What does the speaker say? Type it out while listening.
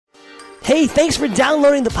Hey, thanks for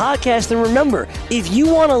downloading the podcast. And remember, if you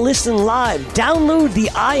want to listen live, download the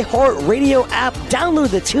iHeartRadio app,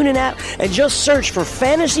 download the TuneIn app, and just search for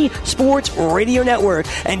Fantasy Sports Radio Network,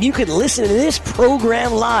 and you can listen to this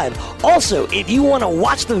program live. Also, if you want to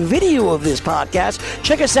watch the video of this podcast,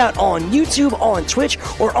 check us out on YouTube, on Twitch,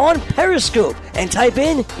 or on Periscope, and type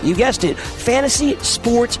in, you guessed it, Fantasy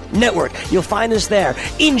Sports Network. You'll find us there.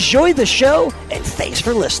 Enjoy the show, and thanks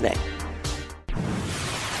for listening.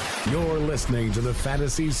 You're listening to the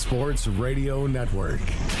Fantasy Sports Radio Network.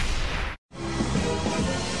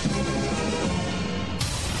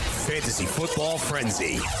 Fantasy Football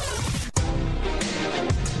Frenzy.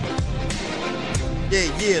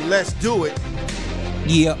 Yeah, let's do it.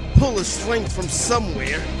 Yeah. Pull a string from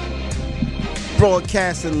somewhere.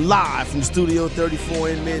 Broadcasting live from Studio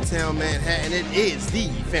 34 in Midtown Manhattan. It is the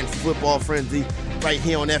Fantasy Football Frenzy right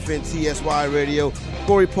here on FNTSY Radio.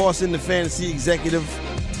 Corey Parson, the fantasy executive.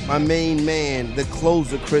 My main man, the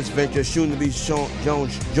closer, Chris Venture, soon to be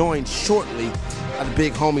joined shortly by the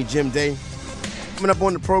big homie, Jim Day. Coming up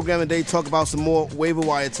on the program today, talk about some more waiver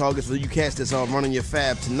wire targets for you cats that's running your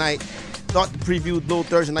fab tonight. Start to preview little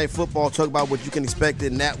Thursday Night Football, talk about what you can expect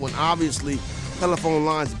in that one. Obviously, telephone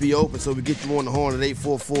lines be open, so we get you on the horn at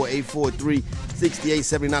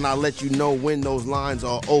 844-843-6879. I'll let you know when those lines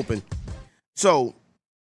are open. So,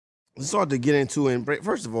 let's start to get into it.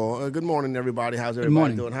 First of all, good morning, everybody. How's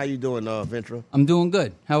everybody doing? How you doing, Ventra? I'm doing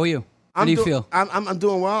good. How are you? How do you feel? I'm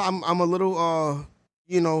doing well. I'm a little,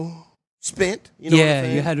 spent. You know yeah, what I'm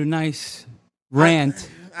saying? you had a nice rant.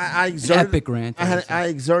 I exerted, epic rant. I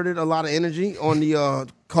exerted a lot of energy on the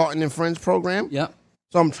Carton and Friends program. Yep.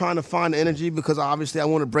 So I'm trying to find the energy because obviously I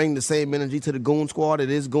want to bring the same energy to the Goon Squad. It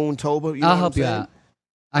is Goon-tober. I'll help you out.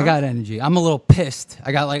 I got energy. I'm a little pissed.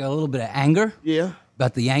 I got like a little bit of anger. Yeah.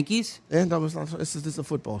 About the Yankees. And it's just a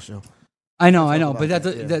football show. I know, but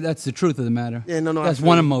that's the truth of the matter. Yeah, no. That's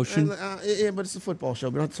one emotion. Yeah, but it's a football show.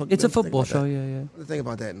 We don't have to talk, it's a football show, yeah. I don't think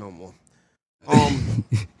about that no more.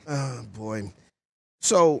 Oh, boy.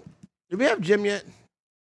 So, do we have Jim yet?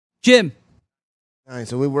 Jim. All right,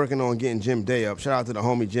 so we're working on getting Jim Day up. Shout out to the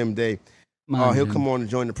homie Jim Day. He'll come on and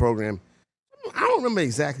join the program. I don't remember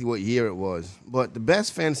exactly what year it was, but the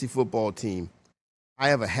best fantasy football team I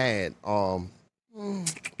ever had, maybe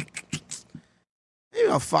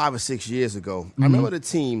about 5 or 6 years ago. Mm-hmm. I remember the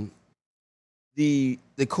team. The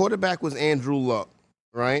quarterback was Andrew Luck,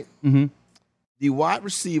 right? Mm-hmm. The wide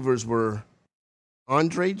receivers were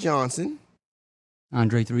Andre Johnson.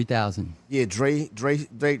 Andre 3000. Yeah, Dre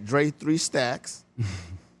 3 stacks.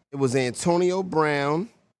 It was Antonio Brown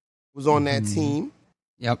was on that team.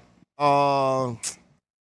 Yep.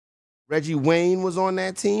 Reggie Wayne was on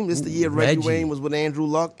that team. This is the year Reggie Wayne was with Andrew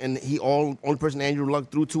Luck, and only person Andrew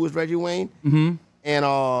Luck threw to was Reggie Wayne. Mm-hmm.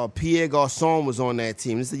 And Pierre Garçon was on that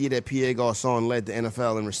team. This is the year that Pierre Garçon led the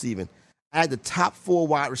NFL in receiving. I had the top 4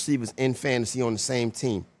 wide receivers in fantasy on the same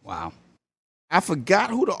team. Wow. I forgot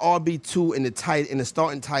who the RB2 and the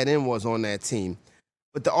starting tight end was on that team.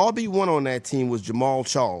 But the RB1 on that team was Jamal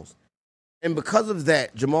Charles. And because of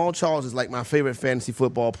that, Jamal Charles is like my favorite fantasy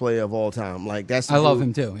football player of all time. Like I love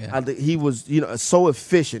him too. Yeah. He was, so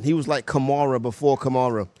efficient. He was like Kamara before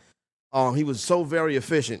Kamara. He was so very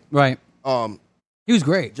efficient. Right. He was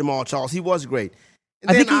great. Jamal Charles. He was great.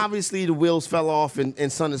 And then obviously the wheels fell off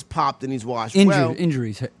and Son has popped and he's washed.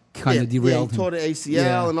 Injuries kind of derailed him. He tore the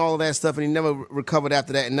ACL and all of that stuff, and he never recovered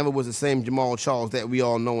after that and never was the same Jamal Charles that we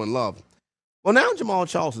all know and love. Well, now Jamal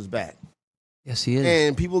Charles is back. Yes, he is.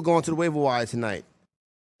 And people going to the waiver wire tonight.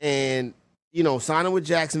 And, signing with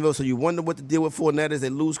Jacksonville, so you wonder what the deal with Fournette is. They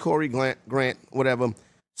lose Corey Grant, whatever.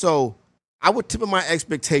 So I would tip my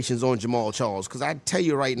expectations on Jamal Charles because I tell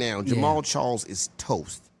you right now, Jamal Charles is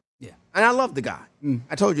toast. Yeah. And I love the guy.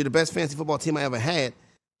 I told you the best fantasy football team I ever had,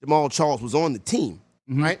 Jamal Charles was on the team,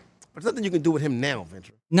 right? But there's nothing you can do with him now,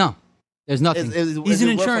 Venture. No, there's nothing. He's an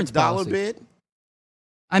insurance policy. Bid?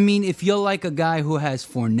 I mean, if you're like a guy who has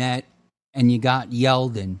Fournette and you got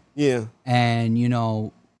Yeldon,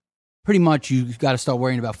 and pretty much you got to start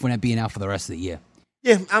worrying about Fournette being out for the rest of the year.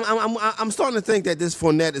 Yeah, I'm starting to think that this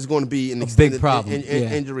Fournette is going to be an big problem,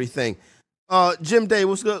 injury thing. Jim Day,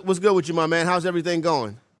 what's good with you, my man? How's everything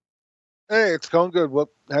going? Hey, it's going good.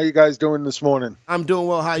 How you guys doing this morning? I'm doing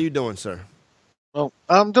well. How you doing, sir? Well,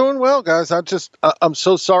 I'm doing well, guys. I'm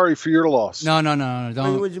so sorry for your loss. No.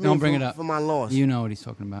 Don't bring it up. For my loss. You know what he's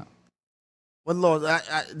talking about. What loss?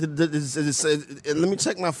 Let me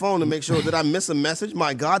check my phone to make sure. Did I miss a message?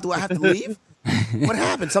 My God, do I have to leave? What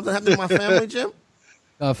happened? Something happened to my family, Jim?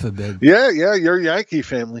 God forbid. Yeah, you're a Yankee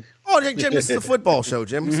family. Oh, Jim, this is a football show,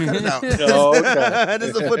 Jim. Just cut it out. Oh, okay.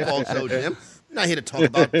 This is a football show, Jim. We're not here to talk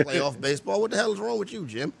about playoff baseball. What the hell is wrong with you,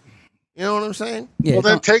 Jim? You know what I'm saying? Yeah, well,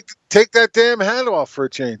 then take that damn hat off for a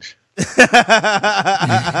change. He's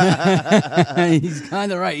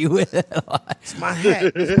kind of right. You with it a lot. It's my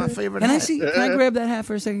hat. It's my favorite hat. Can I grab that hat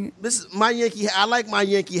for a second? This is my Yankee hat. I like my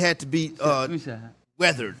Yankee hat to be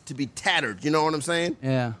weathered, to be tattered. You know what I'm saying?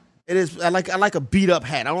 Yeah. It is. I like a beat up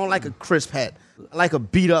hat. I don't like a crisp hat. I like a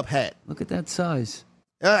beat up hat. Look at that size.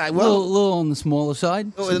 All right, well, a little on the smaller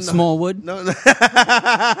side. Small wood. No. I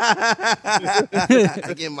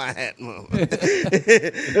get my hat.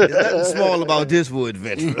 There's nothing small about this wood,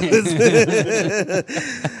 Ventura.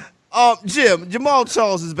 Jim, Jamal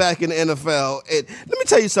Charles is back in the NFL. And let me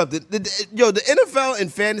tell you something. The NFL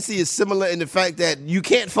and fantasy is similar in the fact that you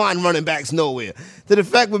can't find running backs nowhere. To the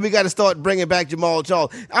fact where we got to start bringing back Jamal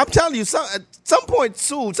Charles. I'm telling you, at some point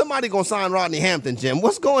soon, somebody going to sign Rodney Hampton, Jim.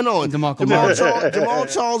 What's going on? Jamal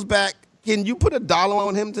Charles back. Can you put $1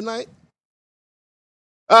 on him tonight?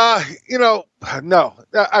 No.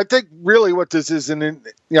 I think really what this is, and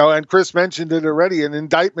Chris mentioned it already, an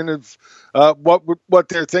indictment of what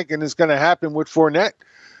they're thinking is going to happen with Fournette.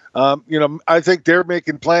 I think they're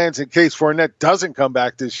making plans in case Fournette doesn't come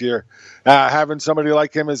back this year, having somebody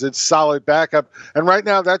like him as a solid backup. And right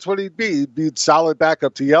now, that's what he'd be. He'd be a solid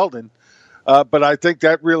backup to Yeldon. But I think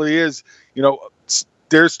that really is,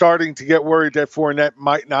 they're starting to get worried that Fournette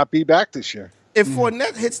might not be back this year. If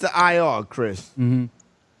Fournette hits the IR, Chris,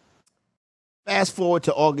 fast forward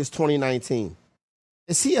to August 2019,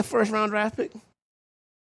 is he a first-round draft pick?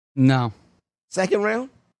 No. Second round?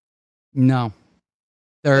 No.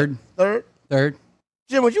 Third.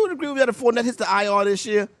 Jim, would you agree with that if Fournette hits the IR this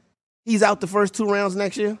year, he's out the first 2 rounds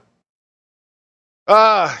next year?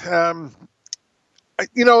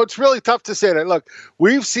 It's really tough to say that. Look,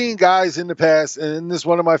 we've seen guys in the past, and this is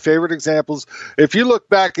one of my favorite examples. If you look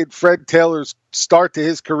back at Fred Taylor's start to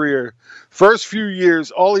his career, first few years,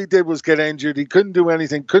 all he did was get injured. He couldn't do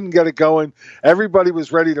anything, couldn't get it going. Everybody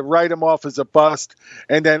was ready to write him off as a bust.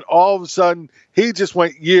 And then all of a sudden, he just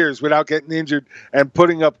went years without getting injured and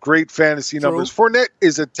putting up great fantasy numbers. Fournette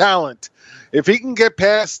is a talent. If he can get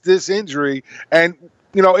past this injury, and,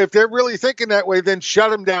 if they're really thinking that way, then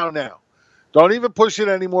shut him down now. Don't even push it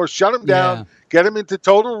anymore. Shut him down. Get him into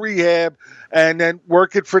total rehab, and then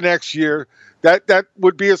work it for next year. That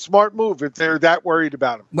would be a smart move if they're that worried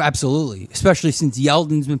about him. Well, absolutely, especially since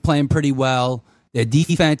Yeldon's been playing pretty well. Their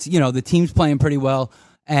defense, the team's playing pretty well.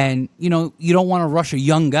 And, you don't want to rush a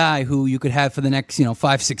young guy who you could have for the next,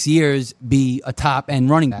 5-6 years be a top end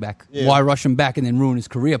running back. Yeah. Why rush him back and then ruin his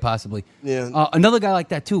career possibly? Yeah. Another guy like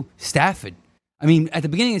that, too, Stafford. I mean, at the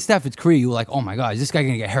beginning of Stafford's career, you were like, "Oh my God, is this guy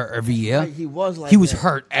going to get hurt every year?" He was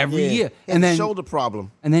hurt every year, and then shoulder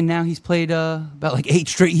problem. And then now he's played about 8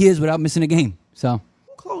 straight years without missing a game. So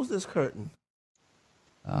close this curtain.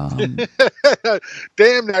 Damn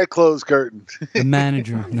that closed curtain. The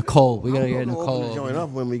manager, Nicole. We got to get Nicole. Join up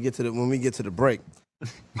when we get to the break. All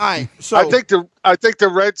right. So I think the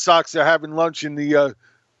Red Sox are having lunch in the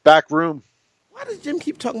back room. Why does Jim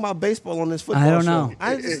keep talking about baseball on this football show? I don't know.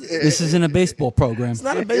 This isn't a baseball program. It's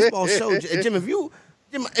not a baseball show, Jim. If you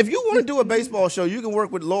want to do a baseball show, you can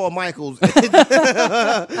work with Laura Michaels on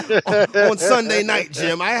Sunday night,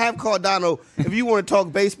 Jim. I have Cardano. If you want to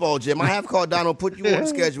talk baseball, Jim, I have Cardano put you on the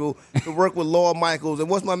schedule to work with Laura Michaels. And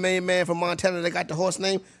what's my main man from Montana that got the horse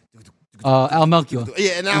name? Al Melchior.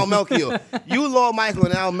 Yeah, and Al Melchior. You, Laura Michael,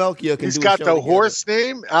 and Al Melchior can do a show together. He's got the horse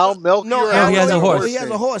name? Al Melchior? No, he has a horse. He has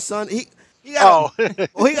a horse, son. He got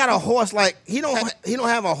a horse like he don't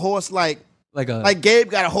have a horse like Gabe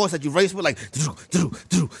got a horse that you race with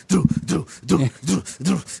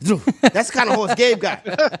that's the kind of horse Gabe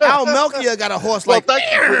got. Al Melchior got a horse like thank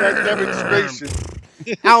you for that demonstration.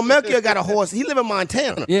 Al Melchior got a horse. He live in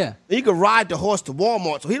Montana. Yeah, he could ride the horse to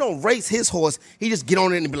Walmart, so he don't race his horse. He just get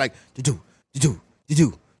on it and be like,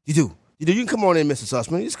 you can come on in, Mr.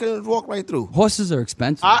 Sussman. You just gonna walk right through. Horses are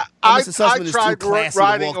expensive. Mr. Sussman is too classy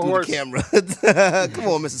riding to walk through the camera. Come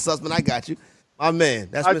on, Mr. Sussman, I got you. My man,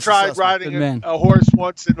 that's Mr. tried Sussman. Riding a horse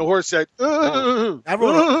once, and the horse said, I'm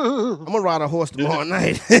going to ride a horse tomorrow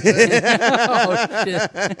night. Oh,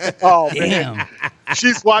 shit. Oh, man.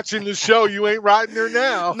 She's watching the show. You ain't riding her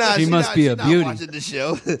now. Nah, she must be a beauty. Watching the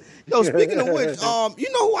show. Yo, speaking of which,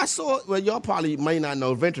 you know who I saw? Well, y'all probably may not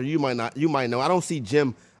know. Venture, you might know. I don't see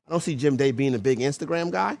Jim Day being a big Instagram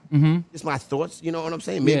guy. Mm-hmm. Just my thoughts. You know what I'm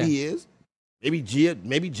saying? Maybe he is. Maybe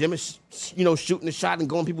Jim is, shooting a shot and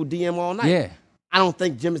going people DM all night. Yeah. I don't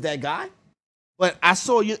think Jim is that guy. But I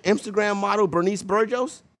saw you Instagram model Bernice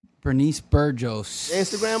Burgos. Bernice Burgos. The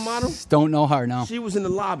Instagram model? Don't know her, no. She was in the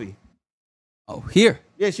lobby. Oh, here?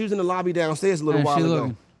 Yeah, she was in the lobby downstairs a little while ago.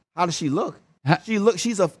 Looking? How does she look?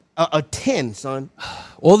 She's a 10, son.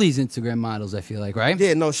 All these Instagram models, I feel like, right?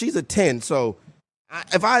 Yeah, no, she's a 10. So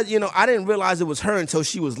I didn't realize it was her until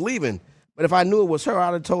she was leaving. But if I knew it was her,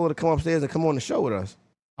 I'd have told her to come upstairs and come on the show with us.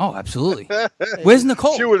 Oh, absolutely. Where's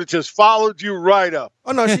Nicole? She would have just followed you right up.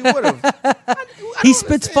 Oh, no, she would have. He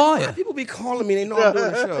spits fire. People be calling me. They know I'm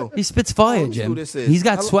doing the show. He spits fire, who Jim. this is. He's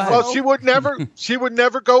got swag. Well, she would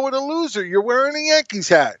never go with a loser. You're wearing a Yankees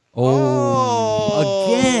hat.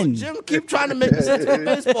 Oh, again. Jim keep trying to make this into a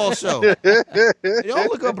baseball show. Y'all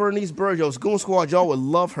look up Bernice Burgos. Goon Squad, y'all would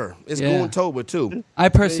love her. It's Yeah. Goontober, too. I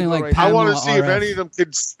personally like I Pamela want to see if RF. any of them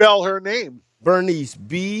could spell her name. Bernice,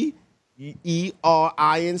 BERINCE,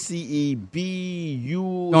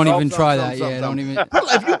 BU. Don't even try that. Yeah, don't even.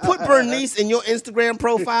 If you put Bernice in your Instagram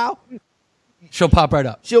profile, She'll pop right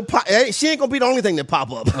up. she'll pop. She ain't gonna be the only thing that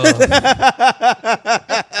pop up.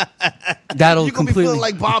 That'll You're gonna be completely. feeling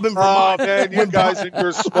like Bob in Oh, Vermont. man, you guys in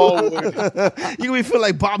your small wood. You're gonna be feeling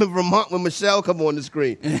like Bob in Vermont when Michelle come on the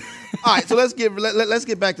screen. All right, so let's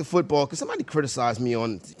get back to football because somebody criticized me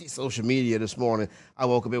on social media this morning. I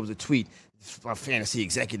woke up, it was a tweet. Our fantasy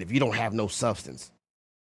executive, you don't have no substance.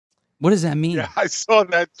 What does that mean? Yeah, I saw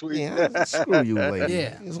that tweet. Yeah, screw you, lady.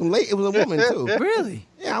 Yeah. It was a woman too. Really?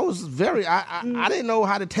 Yeah, I was very. I didn't know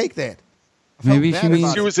how to take that. I felt Maybe bad she means-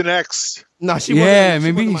 about She it. was an ex. No, she Yeah,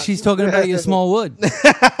 wasn't. maybe she's talking about your small wood.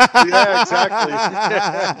 Yeah, exactly.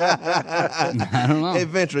 I don't know. Hey,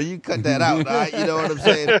 Ventura, you cut that out. All right? You know what I'm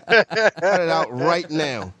saying? Cut it out right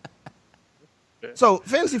now. So,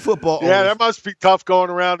 fantasy football. Yeah, owners- that must be tough going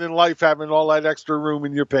around in life having all that extra room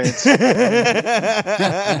in your pants.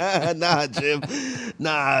 Nah, Jim.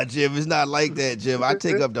 It's not like that, Jim. I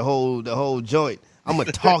take up the whole joint. I'm a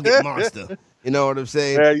target monster. You know what I'm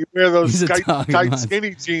saying? Yeah, you wear those He's a tight, target tight monster.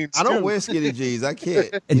 skinny jeans. I don't too. wear skinny jeans. I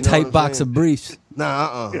can't. And You know what tight I'm box saying? of briefs.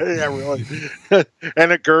 Nah, Yeah, really.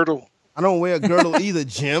 And a girdle. I don't wear a girdle either,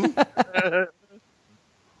 Jim.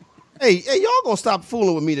 Hey, y'all gonna stop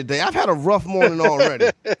fooling with me today. I've had a rough morning already.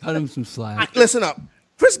 Cut him some slack. Listen up.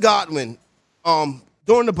 Chris Godwin,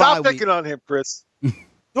 during the bye Stop week. picking on him, Chris.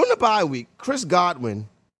 During the bye week, Chris Godwin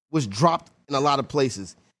was dropped in a lot of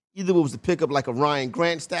places. Either it was to pick up like a Ryan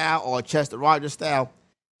Grant style or a Chester Rogers style.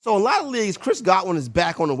 So in a lot of leagues, Chris Godwin is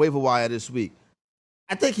back on the waiver wire this week.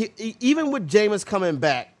 I think even with Jameis coming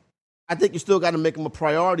back, I think you still got to make him a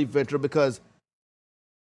priority, Ventura, because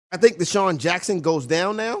I think Deshaun Jackson goes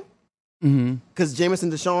down now because Jameis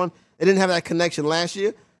and Deshaun, they didn't have that connection last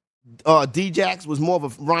year. D-Jax was more of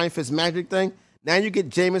a Ryan Fitzmagic thing. Now you get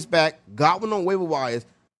Jameis back, Godwin on waiver wires.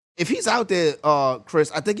 If he's out there,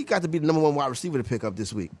 Chris, I think he got to be the number one wide receiver to pick up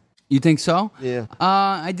this week. You think so? Yeah.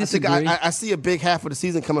 I I think disagree. I see a big half of the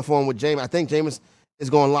season coming for him with Jameis. I think Jameis is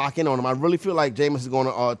going to lock in on him. I really feel like Jameis is going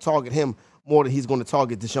to target him more than he's going to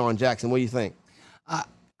target Deshaun Jackson. What do you think?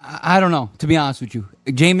 I don't know, to be honest with you.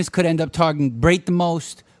 Jameis could end up targeting Brait the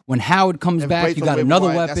most. When Howard comes back, Brait's you on got waiver another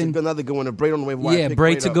wire. weapon. That's another good one. A Brait on the waiver wire. Yeah, Pick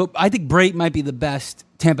Brait's a Brait good. up. I think Brait might be the best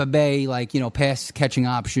Tampa Bay, pass catching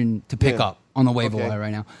option to pick Yeah. up on the waiver Okay. wire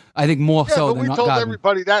right now. I think more Yeah, so but than we not told Godwin.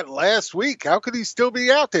 everybody that last week. How could he still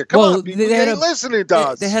be out there? Come on, people they had ain't a- listening to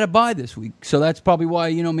us. They had a bye this week, so that's probably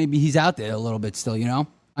why maybe he's out there a little bit still.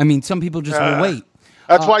 I mean, some people just will wait.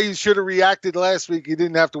 That's why you should have reacted last week. You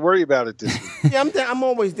didn't have to worry about it this week. Yeah, I'm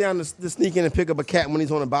always down to sneak in and pick up a cat when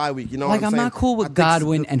he's on a bye week. You know, Like what I'm saying? not cool I with think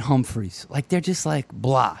Godwin and Humphreys. Like they're just like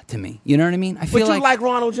blah to me. You know what I mean? I feel But you like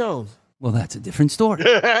Ronald Jones. well, that's a different story.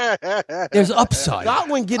 There's upside.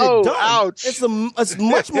 Godwin get it Oh, done. ouch. It's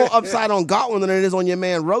much more upside on Godwin than it is on your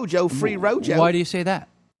man Rojo, free Rojo. Why do you say that?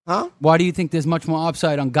 Huh? Why do you think there's much more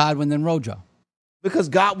upside on Godwin than Rojo? Because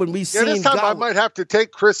Godwin, we've Yeah, seen this time I Godwin. might have to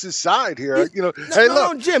take Chris's side here. Hey, no,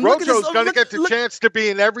 look, Jim, look at Rojo's this- going to look- get the look- chance to be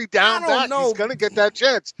in every down I don't back. know. He's going to get that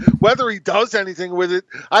chance. Whether he does anything with it,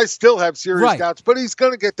 I still have serious Right. doubts, but he's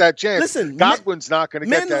going to get that chance. Listen, Godwin's not going to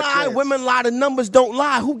get Men that lie, chance. women lie, the numbers don't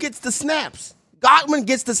lie. Who gets the snaps? Godwin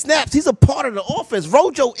gets the snaps. He's a part of the offense.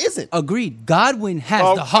 Rojo isn't. Agreed. Godwin has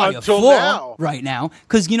Oh, the higher until floor now. right now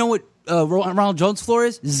because you know what Ronald Jones' floor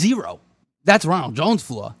is? 0. That's Ronald Jones'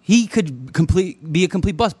 floor. He could be a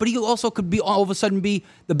complete bust, but he also could be all of a sudden be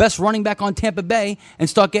the best running back on Tampa Bay and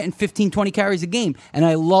start getting 15, 20 carries a game. And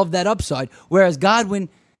I love that upside. Whereas Godwin,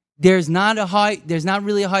 there's not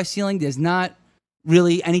really a high ceiling. There's not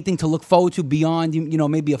really anything to look forward to beyond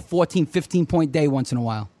maybe a 14, 15 point day once in a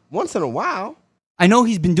while. Once in a while. I know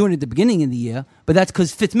he's been doing it at the beginning of the year, but that's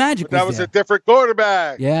because Fitzmagic That was there. a different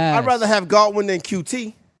quarterback. Yeah, I'd rather have Godwin than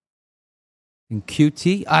QT. And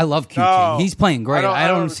QT, I love QT. No, He's playing great. I I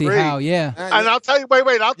don't don't see agree. how. Yeah, And I'll tell you, wait,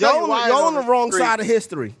 I'll tell you why. I Y'all don't on the wrong agree. side of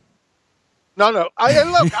history. No.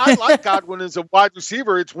 I like Godwin as a wide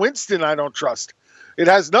receiver. It's Winston I don't trust. It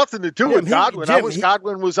has nothing to do with Jim, Godwin.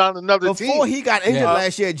 Godwin was on another team. Before he got injured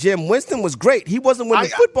last year, Jim Winston was great. He wasn't winning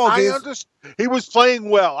football games. I understand. He was playing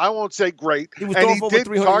well. I won't say great. He was and throwing he for over did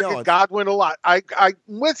 300 target yards. Godwin a lot. I'm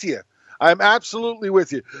with you. I'm absolutely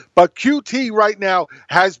with you. But QT right now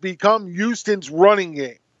has become Houston's running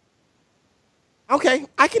game. Okay,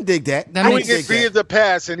 I can dig that. Doing it via the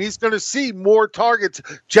pass, and he's going to see more targets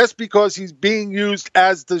just because he's being used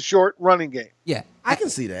as the short running game. Yeah. I can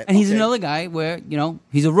see that. And he's another guy where,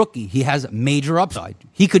 he's a rookie. He has major upside.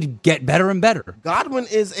 He could get better and better. Godwin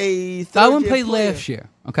is a third Godwin year played player. last year,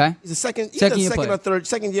 okay? He's a second year or third,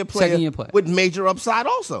 second year player with major upside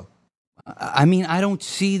also. I mean, I don't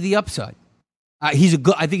see the upside. I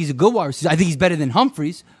think he's a good wide receiver. I think he's better than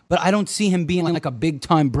Humphreys, but I don't see him being like a big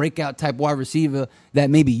time breakout type wide receiver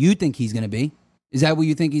that maybe you think he's going to be. Is that what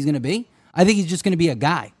you think he's going to be? I think he's just going to be a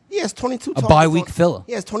guy. He has 22 targets. A bye-week filler.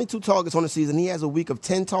 He has 22 targets on the season. He has a week of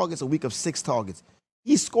 10 targets, a week of 6 targets.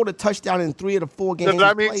 He scored a touchdown in 3 of the 4 games. So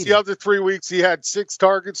that means the other 3 weeks he had 6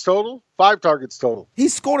 targets total? 5 targets total. He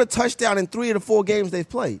scored a touchdown in 3 of the 4 games they've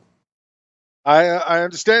played. I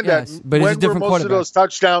understand that. But when it's a different were most of quarterback. those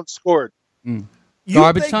touchdowns scored? You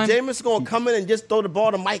Garbage think time? Jameis is going to come in and just throw the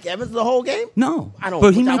ball to Mike Evans the whole game? No. I don't.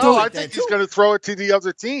 But he might throw I think he's going to throw it to the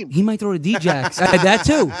other team. He might throw to D-Jax. That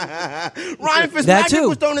too. Ryan Fitzpatrick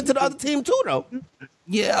was thrown into the other team too, though.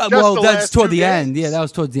 Yeah, Just well, the that's last toward 2 the games. end. Yeah, that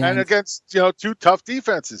was towards the And end. against 2 tough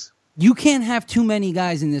defenses. You can't have too many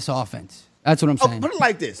guys in this offense. That's what I'm saying. Put it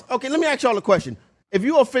like this. Okay, let me ask y'all a question. If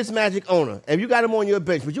you're a Fitzmagic owner, if you got him on your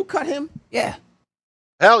bench, would you cut him? Yeah.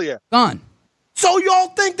 Hell yeah. Gone. So y'all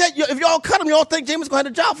think that if y'all cut him, y'all think Jameis going to have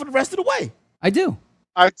a job for the rest of the way? I do.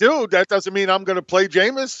 I do. That doesn't mean I'm going to play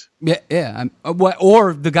Jameis. Yeah.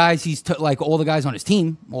 Or the guys like all the guys on his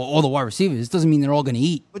team, or all the wide receivers. Doesn't mean they're all going to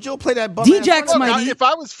eat. But you'll play that. D-Jax might eat. If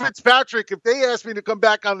I was Fitzpatrick, if they asked me to come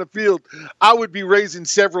back on the field, I would be raising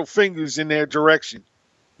several fingers in their direction.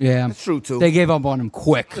 Yeah, that's true too. They gave up on him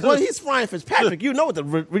quick. Well, he's Ryan Fitzpatrick. You know what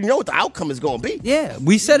the outcome is going to be. Yeah,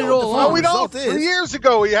 we said it all along. Well, we don't. 3 years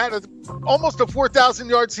ago, he had almost a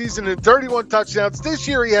 4,000-yard season and 31 touchdowns. This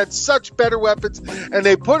year, he had such better weapons, and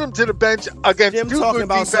they put him to the bench against Jim 2 talking good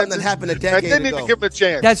about defenses, something that happened a decade and didn't ago. even give him a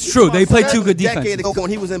chance. That's true. They played 2 good A decade defenses. ago when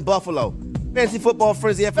he was in Buffalo. Fantasy Football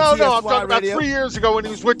Frenzy, FNTSY No, I'm talking about Radio. 3 years ago when he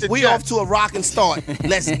was with the We Jets. off to a rocking start.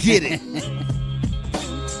 Let's get it.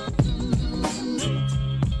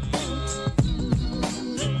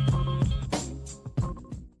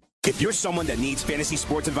 If you're someone that needs fantasy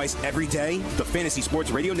sports advice every day, the Fantasy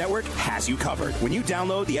Sports Radio Network has you covered. When you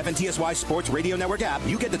download the FNTSY Sports Radio Network app,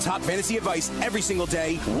 you get the top fantasy advice every single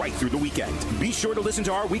day, right through the weekend. Be sure to listen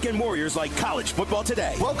to our weekend warriors like College Football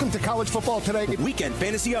Today. Welcome to College Football Today. Weekend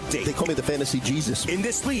Fantasy Update. They call me the Fantasy Jesus. In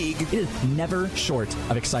this league. It is never short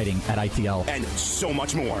of exciting at ITL. And so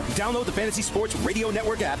much more. Download the Fantasy Sports Radio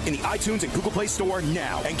Network app in the iTunes and Google Play Store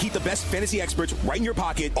now. And keep the best fantasy experts right in your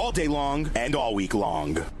pocket all day long and all week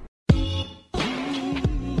long.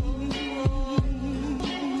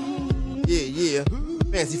 Yeah.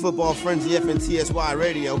 Fantasy Football Frenzy, FNTSY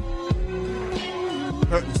Radio.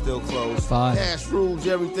 Curtain still closed. Fine. Cash rules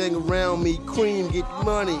everything around me. Cream, get your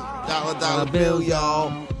money. Dollar bill,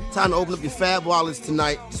 y'all. Time to open up your Fab wallets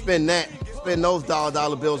tonight. Spend that. Spend those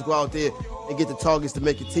dollar bills. Go out there and get the targets to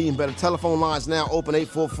make your team better. Telephone lines now open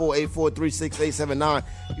 844-843-6879.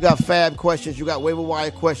 You got Fab questions. You got waiver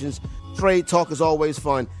wire questions. Trade talk is always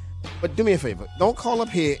fun. But do me a favor. Don't call up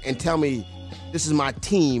here and tell me this is my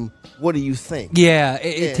team. What do you think? Yeah,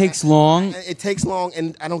 it takes long. It takes long,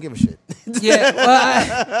 and I don't give a shit. Yeah,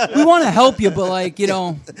 well, we want to help you, but like if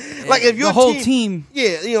your the whole team.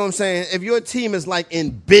 Yeah, you know what I'm saying. If your team is like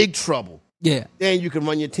in big trouble, Yeah, then you can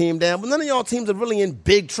run your team down. But none of y'all teams are really in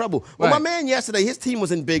big trouble. Well, Right. my man yesterday, his team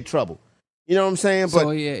was in big trouble. You know what I'm saying? So,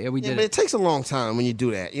 But yeah, we did but it. it takes a long time when you do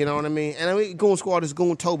that. You know what I mean? And I mean, Goon Squad is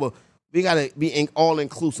Goon-tober. We got to be all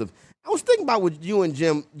inclusive. I was thinking about what you and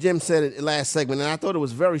Jim said in the last segment, and I thought it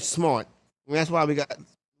was very smart. And that's why we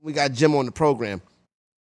got Jim on the program.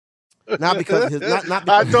 Not because of his, not because,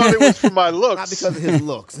 I thought it was for my looks. not because of his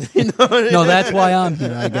looks. You know what I mean? No, that's why I'm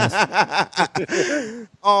here, I guess.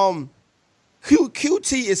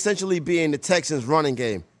 QT essentially being the Texans' running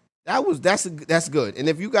game. That's good. And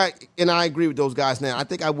if you got, and I agree with those guys now, I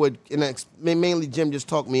think I would, and mainly Jim just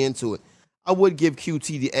talked me into it. I would give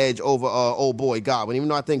QT the edge over old boy Godwin, even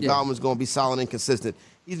though I think Godwin's going to be solid and consistent.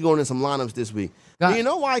 He's going in some lineups this week. Do you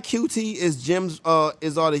know why QT is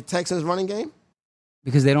the Texans' running game?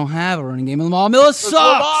 Because they don't have a running game. Lamar Miller sucks.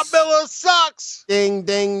 Lamar Miller sucks. Ding,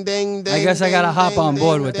 ding, ding, ding. I guess I got to hop on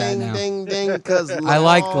board with that ding, now. Ding, ding, because I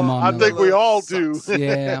like Lamar I Miller. think we all do.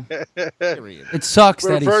 Yeah. It sucks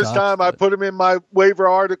For that the he first sucks, time, I but- put him in my waiver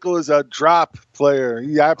article as a drop player.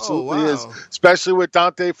 He absolutely wow. is, especially with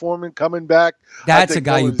Dante Foreman coming back. That's I a think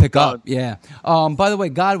guy you Miller's pick done. up. Yeah. By the way,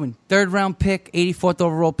 Godwin, 3rd round pick, 84th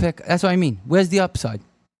overall pick. That's what I mean. Where's the upside?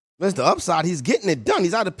 That's the upside. He's getting it done.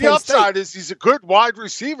 He's out of The Penn upside State. is he's a good wide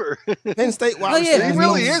receiver. Penn State wide Oh, yeah, receiver. I He mean,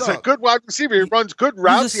 really he's is a good wide receiver. He runs good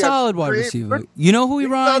routes. He's a solid wide receiver. You know who he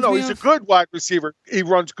runs? No, he's a good wide receiver. He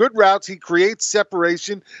runs good routes. He creates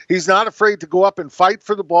separation. He's not afraid to go up and fight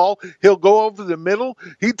for the ball. He'll go over the middle.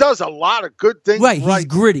 He does a lot of good things. Right, he's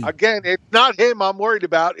gritty. Again, it's not him I'm worried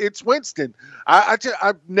about. It's Winston.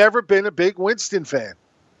 I've never been a big Winston fan.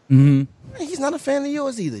 Mm-hmm. He's not a fan of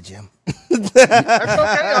yours either, Jim. That's okay.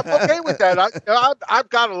 I'm okay with that. I've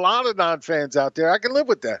got a lot of non-fans out there. I can live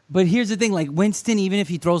with that. But here's the thing: like Winston, even if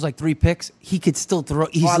he throws like 3 picks, he could still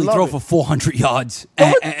easily love throw it. for 400 yards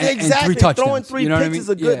Throwing- and 3 exactly. touchdowns. Throwing 3 you know picks what I mean? is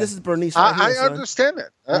a good. Yeah. This is Bernice right I here, son. understand that.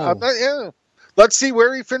 Oh. Yeah. Let's see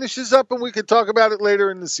where he finishes up, and we can talk about it later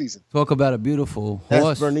in the season. Talk about a beautiful That's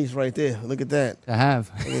horse Bernice right there. Look at that. to have.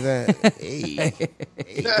 Look at that.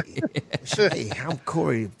 Hey, I'm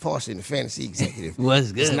Corey Parson, the fantasy executive.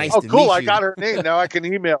 Was good. It's nice Oh, to cool. meet I you. got her name. Now I can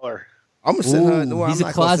email her. I'm gonna send her. Ooh, No, he's I'm a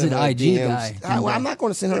not gonna closet send her IG DMs. guy. I'm not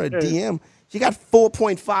going to send her a DM. She got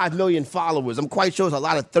 4.5 million followers. I'm quite sure there's a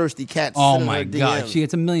lot of thirsty cats. Oh sending my her God, DMs. she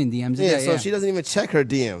gets a million DMs a Yeah, day. so she doesn't even check her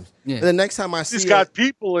DMs. Yeah. But the next time I see She's her, got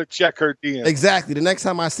people that check her DM. exactly. The next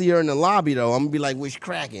time I see her in the lobby, though, I'm gonna be like, "What's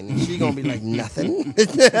cracking?" And she's gonna be like, "Nothing."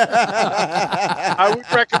 I would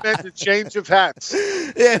recommend a change of hats.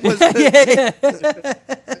 Yeah, it was-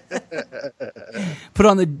 Put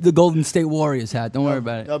on the Golden State Warriors hat. Don't worry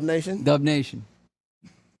about it. Dub Nation. Dub Nation.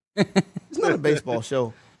 It's not a baseball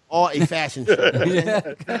show or a fashion show. Okay?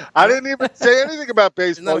 I didn't even say anything about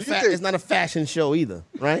It's baseball. not, it's not a fashion show either,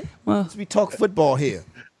 right? Well- We talk football here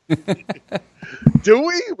Do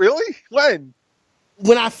we? Really? When?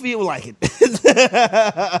 when I feel like it. All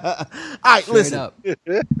right, Straight listen. up.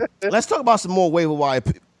 Let's talk about some more waiver wire.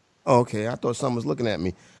 Oh, okay, I thought someone was looking at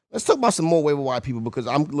me. Let's talk about some more waiver wire people because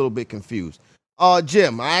I'm a little bit confused.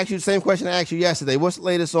 Jim, I asked you the same question I asked you yesterday. What's the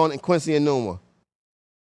latest on Quincy Enunwa?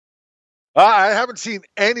 I haven't seen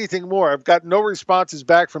anything more. I've got no responses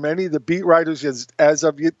back from any of the beat writers as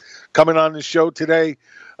of yet coming on the show today.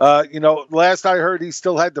 Last I heard, he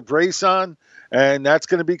still had the brace on, and that's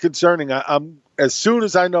going to be concerning. I'm as soon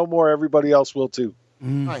as I know more, everybody else will too. All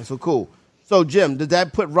right, so cool. So, Jim, did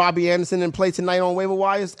that put Robbie Anderson in play tonight on waiver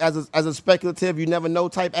wires as a speculative, you never know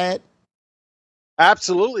type ad?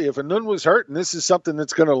 Absolutely. If Anun was hurt and this is something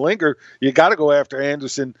that's going to linger, you got to go after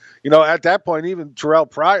Anderson. At that point, even Terrell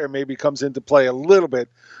Pryor maybe comes into play a little bit.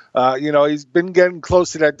 He's been getting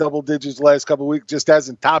close to that double digits the last couple of weeks, just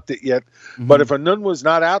hasn't topped it yet. Mm-hmm. But if Anun was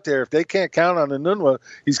not out there, if they can't count on Anunwa,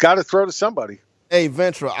 he's got to throw to somebody. Hey,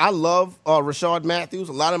 Ventura, I love Rashard Matthews.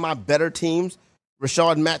 A lot of my better teams,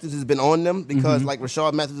 Rashard Matthews has been on them because,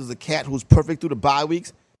 Rashard Matthews is a cat who's perfect through the bye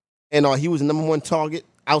weeks. And he was the number one target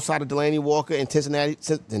outside of Delaney Walker in Tennessee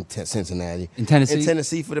for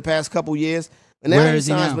the past couple years. And now Where he is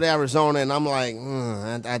he signs now? with Arizona, and I'm like,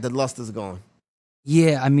 the luster's gone.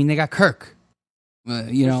 Yeah, I mean they got Kirk.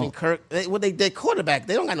 Christian Kirk, they quarterback.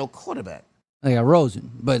 They don't got no quarterback. They got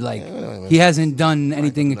Rosen, but he hasn't done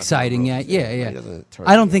anything nothing exciting about yet. Rosen. Yeah. He doesn't turn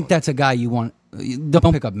I don't me think on. that's a guy you want.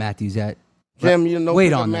 Don't pick up Matthews yet. Jim, you know, Wait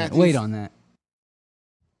pick up on that. Matthews. Wait on that.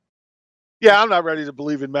 Yeah, I'm not ready to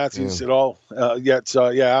believe in Matthews at all yet. So,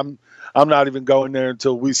 yeah, I'm not even going there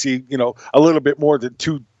until we see, a little bit more than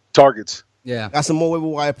 2 targets. Yeah, Got some more waiver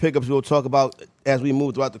wire pickups we'll talk about as we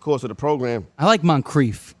move throughout the course of the program. I like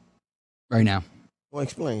Moncrief right now. Well,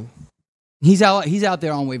 explain. He's out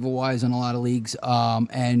there on waiver wires in a lot of leagues.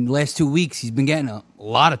 And last 2 weeks he's been getting a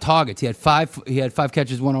lot of targets. He had 5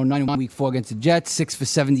 catches, 109 in week 4 against the Jets, 6 for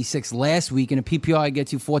 76 last week. In a PPR,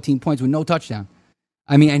 gets you 14 points with no touchdown.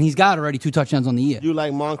 I mean, and he's got already 2 touchdowns on the year. You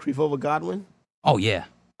like Moncrief over Godwin? Oh yeah.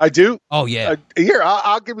 I do. Oh yeah. Here,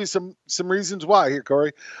 I'll give you some reasons why here,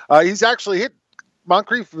 Corey. He's actually hit.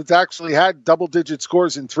 Moncrief has actually had double-digit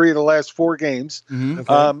scores in 3 of the last 4 games. Mm-hmm.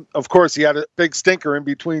 Okay. Of course, he had a big stinker in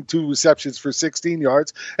between 2 receptions for 16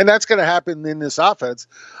 yards, and that's going to happen in this offense.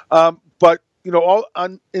 But in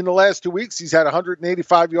the last 2 weeks, he's had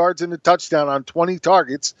 185 yards and a touchdown on 20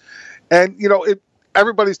 targets, and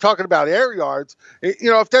everybody's talking about air yards.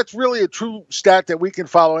 If that's really a true stat that we can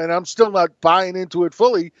follow, and I'm still not buying into it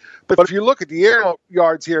fully, but if you look at the air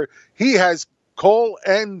yards here, he has Cole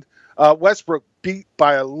and Westbrook beat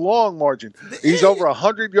by a long margin. He's over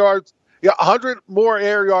 100 yards. 100 more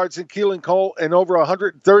air yards than Keelan Cole and over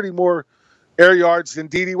 130 more air yards than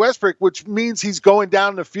Dede Westbrook, which means he's going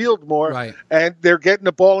down the field more. Right. And they're getting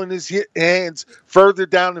the ball in his hands further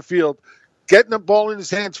down the field. Getting the ball in his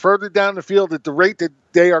hands further down the field at the rate that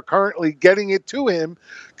they are currently getting it to him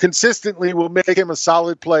consistently will make him a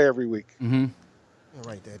solid play every week. Mm-hmm. You're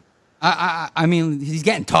right, Dad. I mean, he's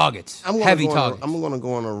getting targets, heavy targets. I'm going to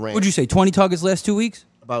go on a rant. What'd you say, 20 targets last 2 weeks?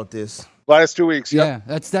 About this. Last 2 weeks, Yeah,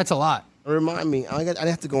 that's a lot. Remind me, I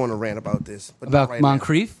have to go on a rant about this. But About not right now.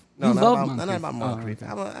 Moncrief? No, You not love about, Moncrief.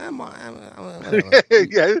 not about Moncrief.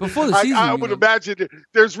 yeah. Before the season, I would imagine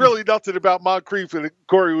there's really nothing about Moncrief that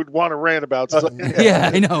Corey would want to rant about. So.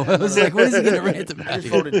 Yeah, I know. I was like, what is he going to rant I about?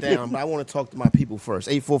 just wrote it down, but I want to talk to my people first.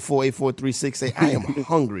 844-843-68. I am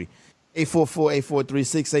hungry.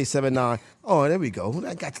 844-843-6879. Oh, there we go.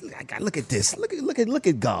 I got. Look at this. Look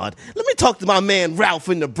at God. Let me talk to my man Ralph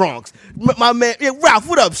in the Bronx. My man, yeah, Ralph.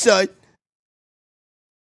 What up, son?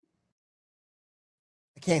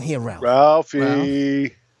 I can't hear Ralph.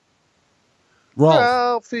 Ralphie. Rolf.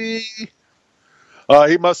 Ralphie.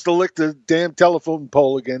 He must have licked the damn telephone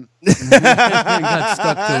pole again. He got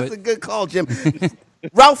stuck to That's it. a good call, Jim.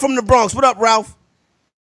 Ralph from the Bronx. What up, Ralph?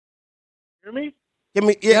 Hear me? Give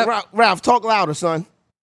me, Yep. Ralph. Talk louder, son.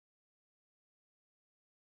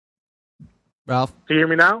 Ralph. Can you hear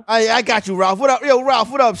me now? I got you, Ralph. What up, yo, Ralph?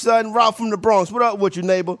 What up, son? Ralph from the Bronx. What up with you,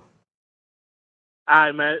 neighbor? All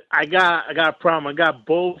right, man. I got a problem. I got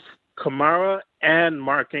both Kamara and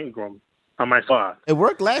Mark Ingram on my squad. It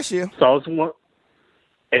worked last year. So I was one.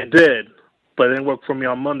 It did, but it didn't work for me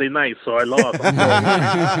on Monday night, so I lost.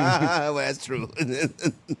 Well, that's true.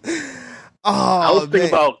 I was thinking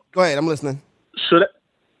about, Go ahead, I'm listening.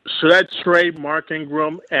 should I trade Mark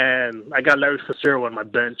Ingram, and I got Larry Fitzgerald on my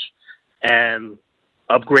bench, and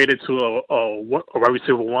upgrade it to a wide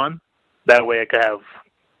receiver one? That way I could have,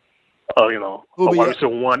 a wide receiver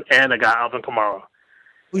one, and I got Alvin Kamara.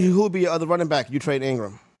 Who would be your other running back? You trade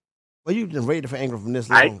Ingram. Well, you've been rated for Ingram from this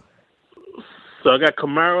long. So I got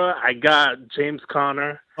Kamara, I got James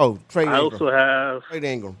Conner. Trade Ingram. I also have Trade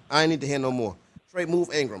Ingram. I ain't need to hear no more.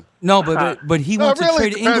 Move Ingram. No, but he No, wants it to really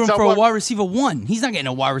trade depends Ingram on for a what- wide receiver one. He's not getting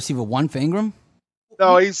a wide receiver one for Ingram.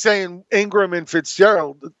 No, he's saying Ingram and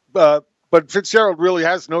Fitzgerald, but Fitzgerald really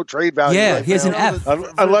has no trade value. Yeah, right he has now. an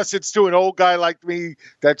F. Unless it's to an old guy like me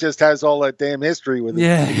that just has all that damn history with him.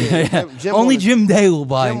 Yeah. Jim Only wanna- Jim Day will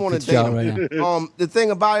buy Jim wanna Fitzgerald date right him. now. The thing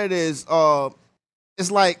about it is, it's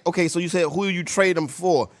like, okay, so you said who you trade him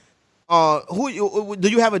for? Do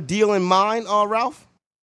you have a deal in mind, Ralph?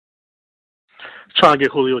 trying to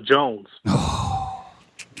get Julio Jones.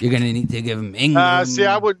 You're going to need to give him Ingram. See,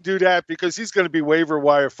 I wouldn't do that because he's going to be waiver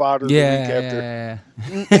wire fodder the week after.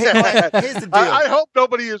 Here's the deal. I hope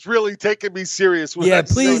nobody is really taking me serious. When Yeah, I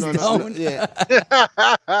say please that. don't. Yeah.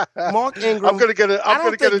 Mark Ingram. I'm gonna get a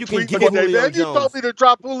tweet get one day, Julio man. You Jones. told me to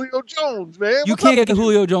drop Julio Jones, man. You What's can't up? get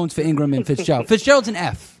Julio Jones for Ingram and Fitzgerald. Fitzgerald's an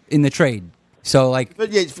F in the trade. So, like,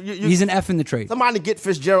 But yeah, he's an F in the trade. somebody get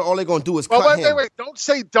Fitzgerald. All they're gonna do is Well, cut wait, him. wait. Don't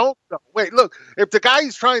say don't. No. Wait, look. If the guy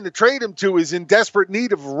he's trying to trade him to is in desperate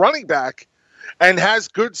need of a running back and has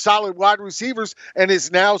good, solid wide receivers and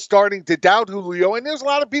is now starting to doubt Julio, and there's a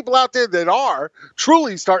lot of people out there that are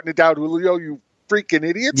truly starting to doubt Julio, you freaking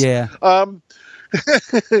idiots. Yeah.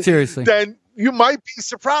 Seriously. Then you might be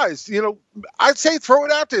surprised. I'd say throw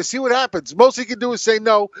it out there, see what happens. Most he can do is say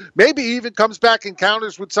no. Maybe he even comes back and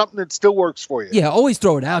counters with something that still works for you. Yeah, always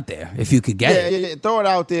throw it out there if you could get it. Yeah, throw it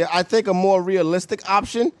out there. I think a more realistic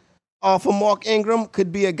option for Mark Ingram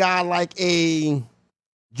could be a guy like a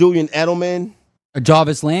Julian Edelman, A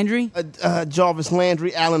Jarvis Landry? a Jarvis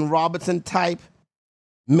Landry, Allen Robinson type.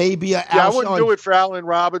 Maybe a Yeah, I wouldn't do it for Allen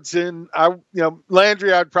Robinson.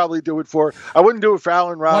 Landry, I'd probably do it for. I wouldn't do it for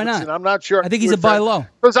Allen Robinson. not? I'm not sure. I think he's a buy low.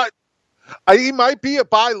 Because he might be a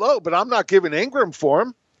buy low, but I'm not giving Ingram for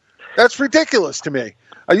him. That's ridiculous to me.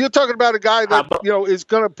 You're talking about a guy that is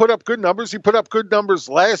going to put up good numbers. He put up good numbers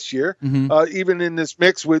last year, even in this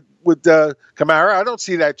mix with Kamara. I don't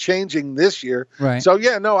see that changing this year. Right. So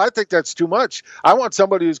I think that's too much. I want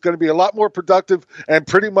somebody who's going to be a lot more productive and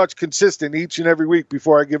pretty much consistent each and every week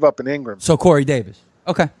before I give up an Ingram. So Corey Davis.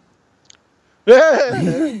 Okay.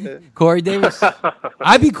 Corey Davis?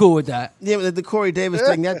 I'd be cool with that. Yeah, but the Corey Davis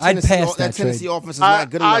thing. That I'd pass that that Tennessee trade. offense is not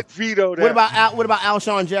good enough. I'd veto that. What about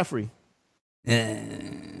Alshon Jeffrey?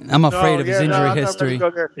 I'm afraid of his injury history.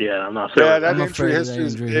 Yeah, I'm not Yeah, feeling that I'm injury afraid of that history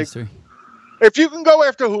is injury big. history. If you can go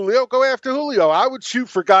after Julio, go after Julio. I would shoot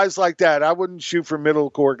for guys like that. I wouldn't shoot for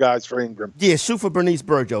middle core guys for Ingram. Yeah, shoot for Bernice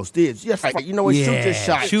Burgos. Yes, right. You know what? Shoot this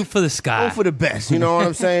shot. Shoot for the sky. Go for the best. You know what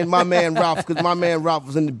I'm saying? My man Ralph, because my man Ralph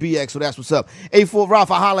was in the BX, so that's what's up. 84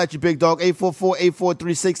 Ralph, I holler at you, big dog.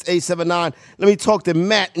 844-843-6879. Let me talk to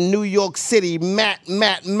Matt in New York City. Matt,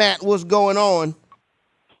 what's going on?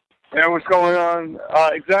 Yeah, what's going on,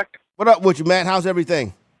 exec? What up with you, Matt? How's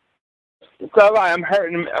everything? It's all right. I'm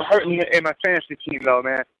hurting in my fantasy team, though,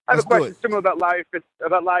 man. I have Let's a question similar about Larry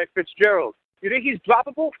Fitzgerald. You think he's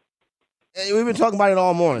droppable? Hey, we've been talking about it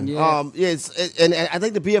all morning. Yeah. And I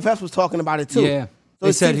think the BFFs was talking about it too. Yeah, so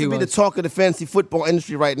it seems to be the talk of the fantasy football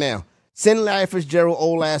industry right now. Send Larry Fitzgerald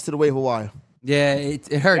old ass to the waiver wire. Yeah,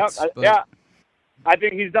 it hurts. Yeah, I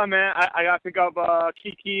think he's done, man. I got to pick up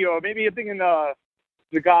Kiki, or maybe I'm thinking the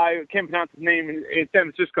guy who can't pronounce his name in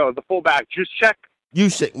San Francisco, the fullback. Just check.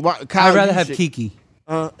 I'd rather have Kiki.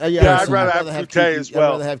 I'd rather have Kiki as well.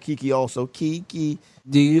 I'd rather have Kiki also. Kiki,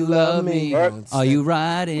 do you love me? Are you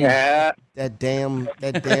riding? Yeah. That damn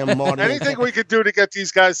Martin. Anything we could do to get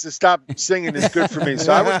these guys to stop singing is good for me.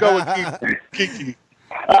 So I would go with Kiki.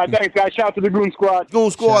 Thanks, guys. Shout out to the Goon Squad.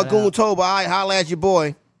 Goon Squad, Goon Toba. All right, holla at your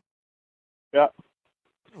boy. Yeah.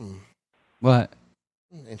 What?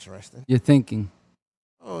 Interesting. You're thinking.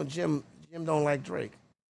 Oh, Jim don't like Drake.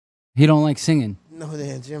 He don't like singing. No,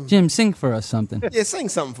 Jim. Jim, sing for us something. Yeah, sing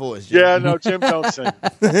something for us, Jim. Yeah, no, Jim don't sing.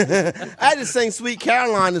 I just sang Sweet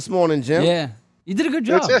Caroline this morning, Jim. Yeah. You did a good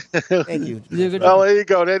job. Thank you. You did a good Well, job. there you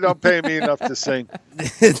go. They don't pay me enough to sing. I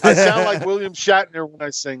sound like William Shatner when I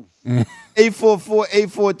sing.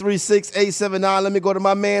 844-843-6879. Let me go to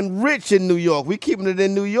my man Rich in New York. We keeping it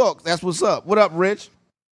in New York. That's what's up. What up, Rich?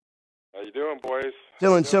 How you doing, boys?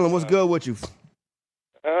 Chilling. What's good with you?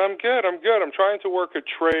 I'm good. I'm trying to work a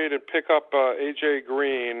trade and pick up AJ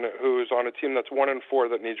Green, who's on a team that's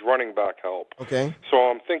 1-4 that needs running back help. Okay. So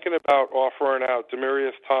I'm thinking about offering out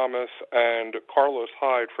Demaryius Thomas and Carlos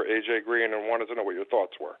Hyde for AJ Green, and wanted to know what your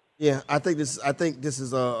thoughts were. Yeah, I think this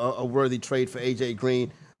is a worthy trade for AJ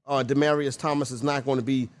Green. Demaryius Thomas is not going to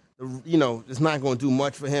be, it's not going to do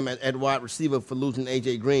much for him at wide receiver for losing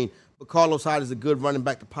AJ Green. But Carlos Hyde is a good running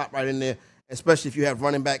back to pop right in there, especially if you have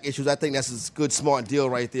running back issues. I think that's a good, smart deal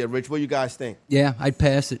right there, Rich. What do you guys think? Yeah, I'd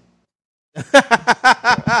pass it.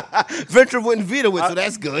 Venture wouldn't veto it, so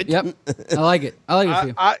that's good. Yep, I like it. I like it for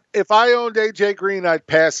you. If I owned AJ Green, I'd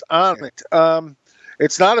pass on it.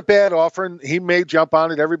 It's not a bad offer, and he may jump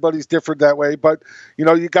on it. Everybody's different that way, but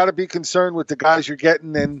you got to be concerned with the guys you're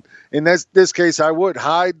getting. And in this case, I would.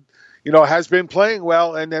 Hyde, has been playing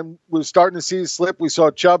well, and then we're starting to see a slip. We saw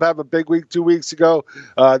Chubb have a big week 2 weeks ago.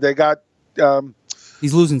 They got.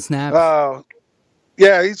 He's losing snaps.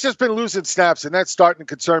 Yeah, he's just been losing snaps, and that's starting to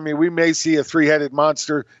concern me. We may see a three-headed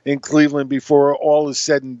monster in Cleveland before all is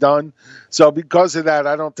said and done. So because of that,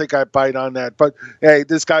 I don't think I bite on that. But, hey,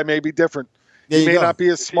 this guy may be different. He may not be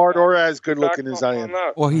as smart or as good-looking as I am.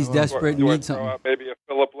 Or he's desperate and needs something. Maybe a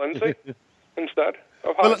Philip Lindsay instead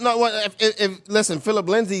of Well, Hyde. no, listen, Philip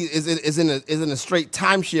Lindsay is in a straight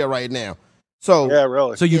timeshare right now. So Yeah,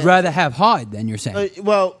 really. So you'd rather have Hyde than you're saying?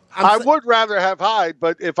 I would rather have Hyde,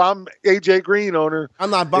 but if I'm AJ Green owner,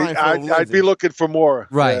 I'm not buying Philip I'd Lindsay. be looking for more.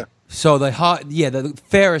 Right. Yeah. So the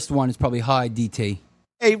fairest one is probably Hyde DT.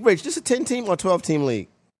 Hey, Rich, this is a 10-team or 12-team league?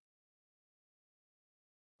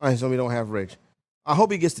 All right, so we don't have Rich. I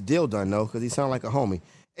hope he gets the deal done, though, because he sounds like a homie.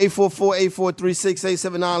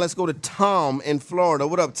 844-843-6879. Let's go to Tom in Florida.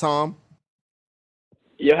 What up, Tom?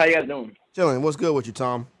 Yo, how you guys doing? Chilling. What's good with you,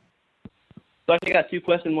 Tom? So I got two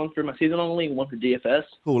questions, one for my season-long league, one for DFS.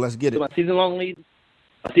 Cool, let's get it. So my season-long league,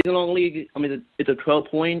 I mean, it's a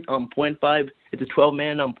 12-point, 0.5. It's a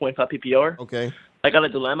 12-man, 0.5 PPR. Okay. I got a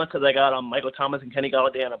dilemma because I got Michael Thomas and Kenny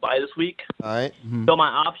Galladay on a bye this week. All right. Mm-hmm. So my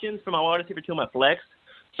options for my wide receiver 2, my flex.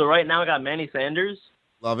 So right now I got Manny Sanders.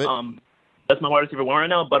 Love it. That's my wide receiver 1 right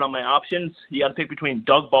now. But on my options, you got to pick between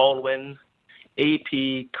Doug Baldwin,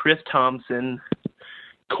 AP, Chris Thompson,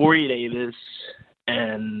 Corey Davis,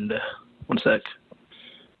 and one sec.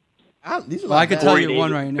 These are Well, I could tell you Davis.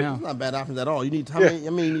 one right now. These are not bad options at all. You need how many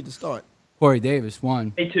you need to start? Corey Davis,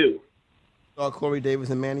 one. A two. Start Corey Davis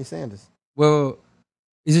and Manny Sanders. Well,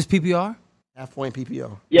 is this PPR? Half-point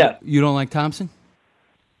PPR. Yeah. You don't like Thompson?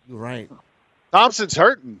 You're right. Thompson's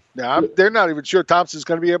hurting. Now, they're not even sure Thompson's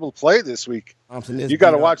going to be able to play this week. Thompson is You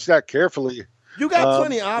got to beat up. watch that carefully. You got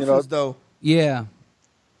plenty of options, though. Yeah.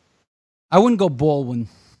 I wouldn't go Baldwin.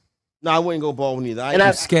 No, I wouldn't go Baldwin either.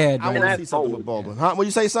 I'm scared. I man. want to see something with Baldwin. Huh? What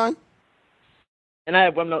you say, son? And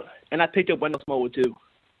I picked up Wendell Smallwood too.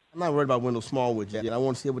 I'm not worried about Wendell Smallwood yet. I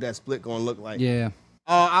want to see what that split going to look like. Yeah.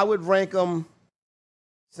 I would rank them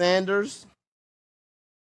Sanders,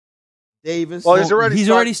 Davis. Well, he's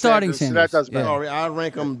already starting Sanders. Sanders. So that doesn't matter. Sorry, I would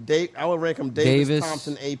rank him Davis,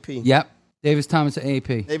 Thompson, AP. Yep. Davis, Thompson,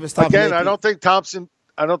 AP. Davis, Thompson, Again, AP. I don't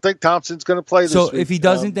think Thompson's going to play this So week. if he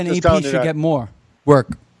doesn't, then Just AP telling you should that. get more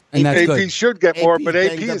work. And that's AP good. should get more, AP but is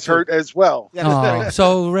AP banged up is hurt as well. Oh,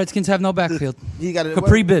 so Redskins have no backfield. He got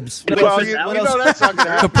Capri Bibbs. Well, you know that's not going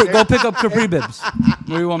to happen. Go pick up Capri Bibbs. What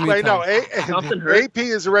do you want me to Wait, tell no, you? AP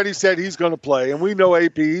has already said he's going to play, and we know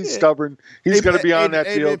AP. He's stubborn. He's going to be on that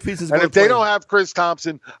field. And if they don't have Chris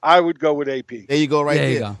Thompson, I would go with AP. There you go, right There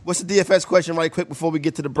there. you go. What's the DFS question, right quick, before we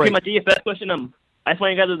get to the break? Okay, my DFS question. I just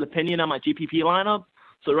want you guys' opinion on my GPP lineup.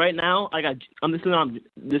 So right now, I got this is on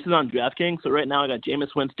DraftKings. So right now, I got Jameis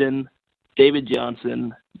Winston, David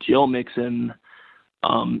Johnson, Joe Mixon,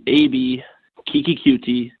 AB, Kiki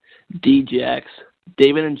Cutie, D-Jax,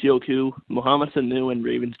 David Njoku, Mohamed Sanu, and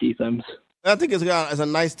Ravens defense. I think it's a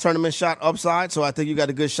nice tournament shot upside, so I think you got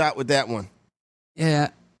a good shot with that one. Yeah,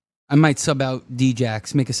 I might sub out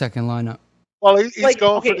D-Jax, make a second lineup. Well, he's Like,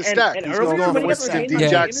 going okay, for the stack. and He's earlier going when for you the guys were saying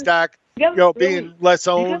D-Jack about stack. You guys Being really- less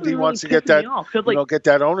you guys owned, are he wants to really get that, pissing me off, 'cause, like, get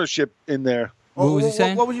that ownership in there. What was he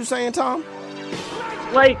saying? What was you saying, Tom?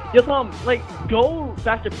 Like, go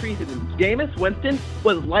back to preseason. Jameis Winston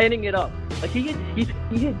was lighting it up. Like, he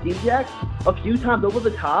hit D-Jax a few times over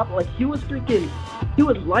the top. Like, he was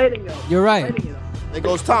lighting up. You're right. Lighting it up. There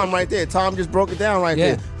goes Tom right there. Tom just broke it down right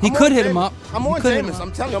Yeah. there. He I'm could on hit him Jameis. up. I'm He on could hit him Jameis. up.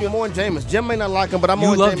 I'm telling you, I'm on Jameis. Jim may not like him, but I'm You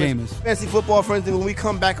on love Jameis. Jameis. Fantasy football friends, when we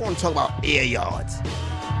come back, I want to talk about air yards.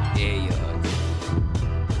 Air yards.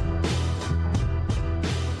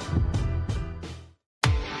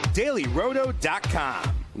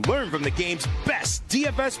 DailyRoto.com. Learn from the game's best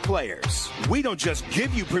DFS players. We don't just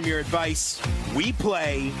give you premier advice, we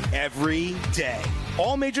play every day.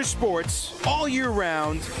 All major sports, all year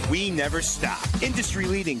round, we never stop.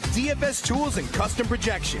 Industry-leading DFS tools and custom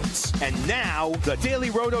projections. And now, the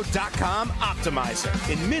DailyRoto.com Optimizer.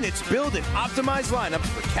 In minutes, build and optimize lineups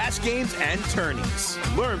for cash games and tourneys.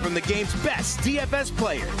 Learn from the game's best DFS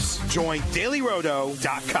players. Join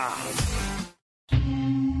DailyRoto.com.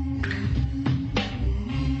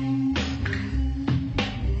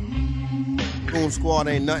 Goon Squad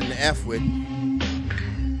ain't nothing to F with.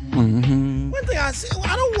 Mm-hmm. One thing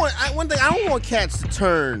I don't want cats to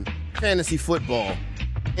turn fantasy football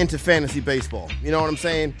into fantasy baseball. You know what I'm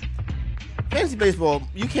saying? Fantasy baseball,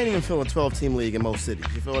 you can't even fill a 12-team league in most cities.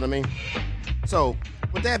 You feel what I mean? So,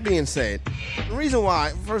 with that being said, the reason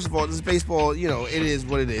why, first of all, this baseball, it is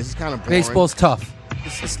what it is. It's kind of boring. Baseball's tough.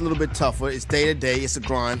 It's a little bit tougher. It's day to day. It's a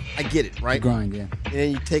grind. I get it, right? Grind, yeah. And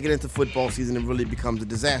then you take it into football season, it really becomes a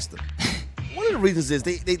disaster. One of the reasons is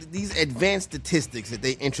these advanced statistics that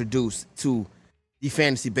they introduce to the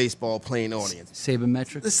fantasy baseball playing audience.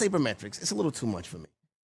 Sabermetrics? The sabermetrics. It's a little too much for me.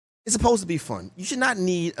 It's supposed to be fun. You should not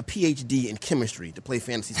need a PhD in chemistry to play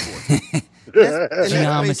fantasy sports. That's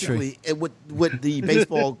Geometry. basically what the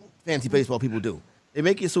fantasy baseball people do. They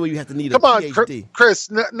make it so you have to need Come a on, PhD.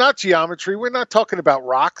 Chris, not geometry. We're not talking about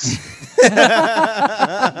rocks.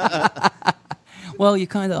 Well, you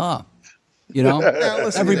kind of are. Now,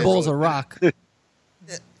 listen every to ball's this. a rock.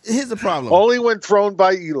 Here's the problem. Only when thrown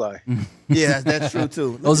by Eli. Yeah, that's true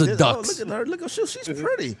too. Look Those at are this. ducks. Oh, look at her. Look at she's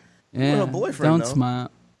pretty. Yeah. Her boyfriend, Don't though.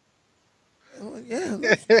 smile. Yeah.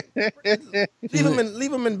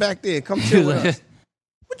 Leave him in back there. Come chill with us.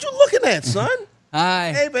 What you looking at, son?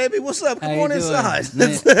 Hi. Hey, baby, what's up? Come How you on doing? inside.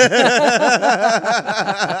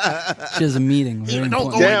 She has a meeting. Very Don't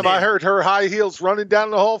important. go Damn, I heard her high heels running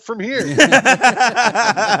down the hall from here.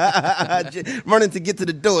 Running to get to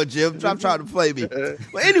the door, Jim. Stop trying to play me.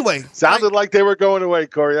 But anyway, Sounded like they were going away,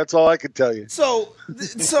 Corey. That's all I could tell you. so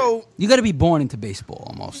You got to be born into baseball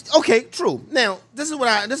almost. okay, true. Now, this is what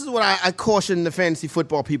I caution the fantasy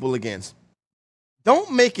football people against.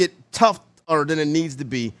 Don't make it tougher than it needs to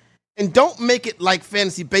be. And don't make it like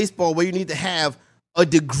fantasy baseball where you need to have a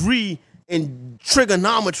degree in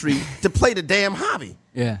trigonometry to play the damn hobby.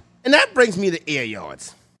 Yeah. And that brings me to air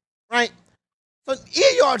yards, right? So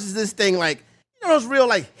air yards is this thing like, those real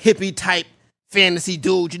like hippie type fantasy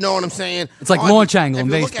dudes, you know what I'm saying? It's like launch angle in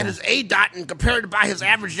If you look baseball. at his A-dot and compare it by his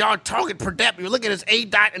average yard target per depth, you look at his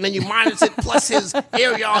A-dot and then you minus it plus his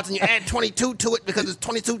air yards and you add 22 to it because it's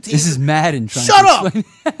 22 teams. This is Madden trying Shut to up! explain.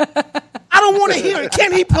 I don't want to hear it.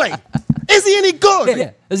 Can he play? Is he any good?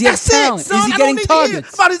 Yeah. Does he have That's talent? it, son. Is he I getting don't need to hear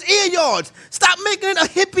targets? about his air yards. Stop making it a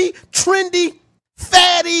hippie, trendy,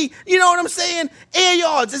 fatty, you know what I'm saying? Air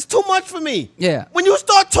yards. It's too much for me. Yeah. When you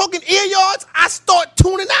start talking air yards, I start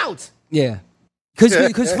tuning out. Yeah.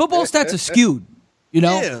 Because football stats are skewed.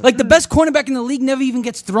 Yeah. Like the best cornerback in the league never even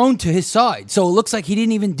gets thrown to his side. So it looks like he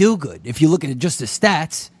didn't even do good. If you look at just his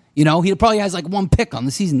stats, he probably has like one pick on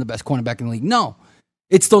the season, the best cornerback in the league. No.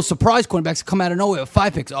 It's those surprise quarterbacks that come out of nowhere with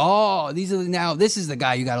 5 picks. Oh, this is the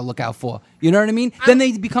guy you got to look out for. You know what I mean? Then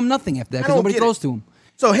they become nothing after that because nobody throws to him.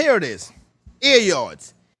 So here it is. Air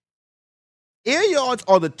yards. Air yards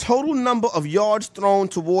are the total number of yards thrown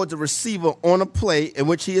towards a receiver on a play in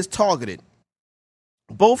which he is targeted,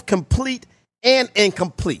 both complete and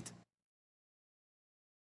incomplete.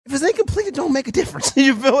 If it's incomplete, it don't make a difference.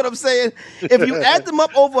 You feel what I'm saying? If you add them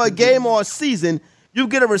up over a game or a season, you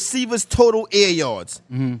get a receiver's total air yards.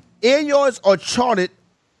 Mm-hmm. Air yards are charted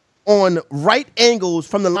on right angles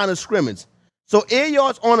from the line of scrimmage. So air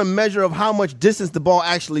yards aren't a measure of how much distance the ball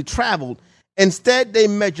actually traveled. Instead, they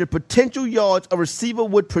measure potential yards a receiver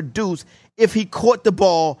would produce if he caught the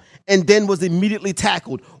ball and then was immediately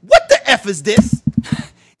tackled. What the F is this?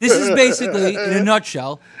 This is basically, in a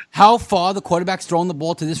nutshell, how far the quarterback's throwing the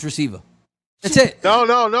ball to this receiver. That's it. No,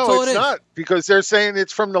 it's not. Because they're saying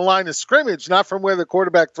it's from the line of scrimmage, not from where the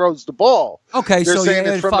quarterback throws the ball. Okay, they're so saying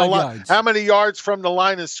you it's from 5 the yards. How many yards from the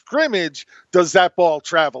line of scrimmage does that ball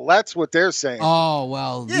travel? That's what they're saying. Oh,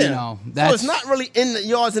 well, yeah. So it's not really in the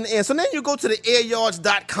yards in the air. So then you go to the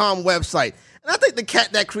airyards.com website. And I think the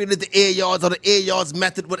cat that created the air yards or the air yards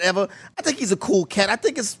method, whatever, I think he's a cool cat. I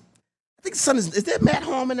think his son is that Matt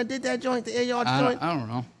Harmon that did that joint, the air yards joint? I don't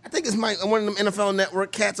know. I think it's one of them NFL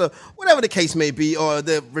Network cats or whatever the case may be, or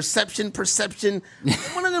the perception.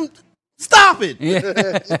 One of them. Stop it. Yeah.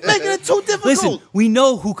 Making it too difficult. Listen, we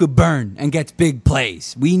know who could burn and gets big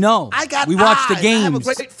plays. We know. We watch the games. I have a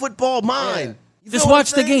great football mind. Yeah. Just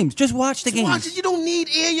watch the games. Just watch the games. Watch it. You don't need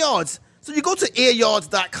air yards. So you go to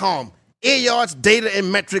airyards.com. Air yards, data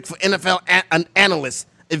and metric for NFL analysts.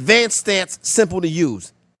 Advanced stance, simple to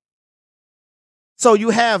use. So you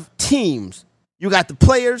have teams. You got the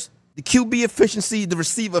players, the QB efficiency, the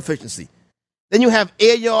receiver efficiency. Then you have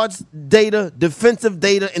air yards data, defensive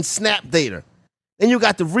data, and snap data. Then you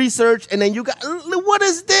got the research, and then you got, what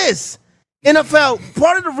is this? NFL,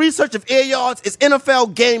 part of the research of air yards is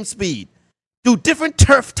NFL game speed. Do different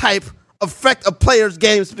turf type affect a player's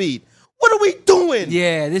game speed? What are we doing?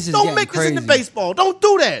 Yeah, this is Don't make crazy. this into baseball. Don't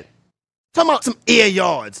do that. Talking about some air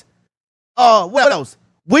yards. What else?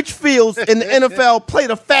 Which fields in the NFL play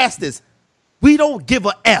the fastest? We don't give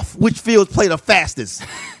a F which fields play the fastest.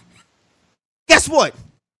 Guess what?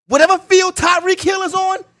 Whatever field Tyreek Hill is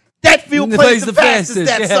on, that field plays the fastest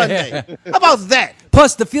that Sunday. How about that?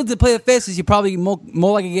 Plus, the field that play the fastest, you're probably more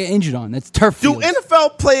likely to get injured on. That's turf field. Do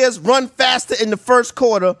NFL players run faster in the first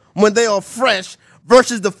quarter when they are fresh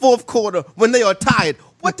versus the fourth quarter when they are tired?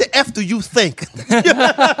 What the F do you think? What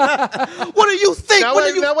do you think? Now,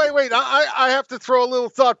 wait. I have to throw a little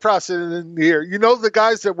thought process in here. You know the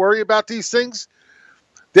guys that worry about these things?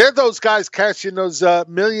 They're those guys cashing those $1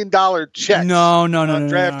 million checks. No.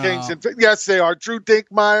 DraftKings. And yes, they are. Drew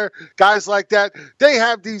Dinkmeyer, guys like that. They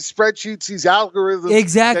have these spreadsheets, these algorithms.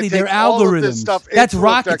 Exactly, they're algorithms. Stuff that's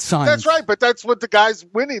rocket science. That's right, but that's what the guys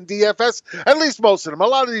win in DFS. At least most of them. A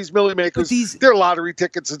lot of these milli makers, they're lottery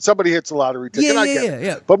tickets, and somebody hits a lottery ticket. I get it.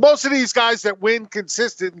 Yeah. But most of these guys that win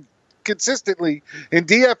consistently in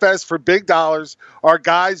DFS for big dollars are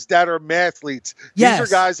guys that are mathletes. Yes. These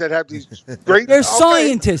are guys that have these great. They're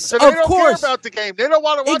scientists, so they of don't course. care about the game. They don't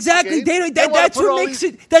want to watch exactly. the game. That's what makes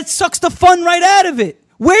it. That sucks the fun right out of it.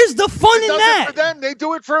 Where's the fun in that? For them, they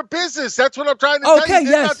do it for a business. That's what I'm trying to tell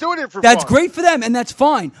you. They're not doing it for That's fun. great for them, and that's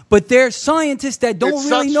fine. But they're scientists that don't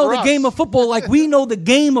really know the game of football like we know the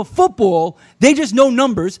game of football. They just know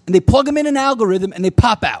numbers, and they plug them in an algorithm, and they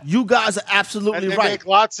pop out. You guys are absolutely and they right. make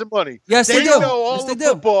lots of money. Yes, they do. We know all the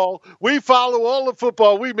football. We follow all the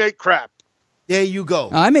football. We make crap. There you go.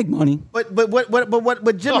 I make money. But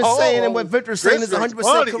what Jim is saying and what Victor's saying is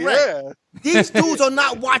 100% correct. Yeah. These dudes are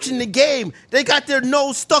not watching the game. They got their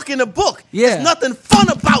nose stuck in a book. Yeah. There's nothing fun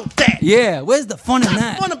about that. Yeah, where's the fun in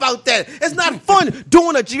that? Fun about that. It's not fun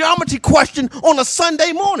doing a geometry question on a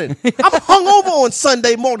Sunday morning. I'm hungover on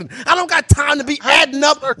Sunday morning. I don't got time to be adding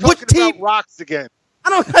up which team. About rocks again. I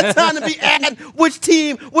don't got time to be adding which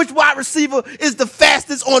wide receiver is the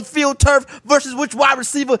fastest on field turf versus which wide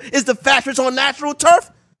receiver is the fastest on natural turf.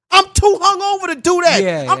 I'm too hungover to do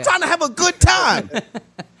that. I'm trying to have a good time.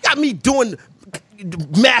 Got me doing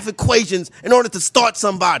math equations in order to start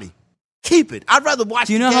somebody. Keep it. I'd rather watch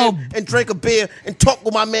the game and drink a beer and talk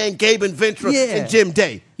with my man Gabe and Ventura and Jim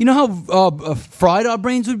Day. You know how fried our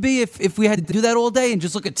brains would be if we had to do that all day and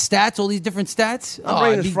just look at stats, all these different stats? Our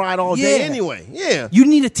brain is fried all day anyway. Yeah. You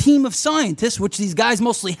need a team of scientists, which these guys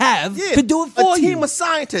mostly have, to do it for you. A team of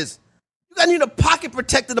scientists. You need a pocket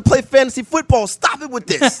protector to play fantasy football. Stop it with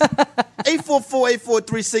this.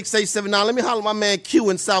 844-843-6879. Let me holler at my man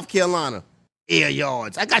Q in South Carolina. Air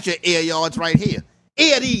yards. I got your air yards right here.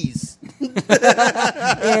 Air these.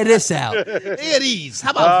 Air this out. Air these.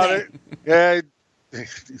 How about that? Yeah.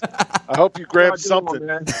 I hope you grab something.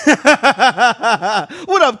 What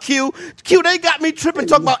up, Q? Q, they got me tripping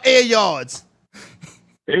talking about air yards.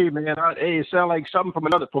 Hey man, it sounds like something from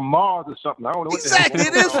Mars or something. I don't know what exactly.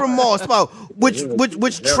 It is from Mars. About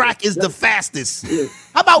which track is the fastest?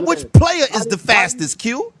 How about which player is the fastest?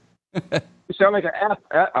 Q. It sounds like an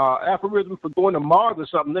aphorism for going to Mars or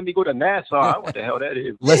something. Let me go to NASA. I don't know what the hell that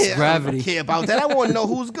is. Less gravity. I don't care about that. I want to know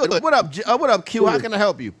who's good. What up, Q? How can I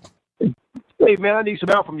help you? Hey man, I need some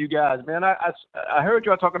help from you guys, man. I heard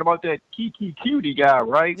y'all talking about that Kiki Cutie guy,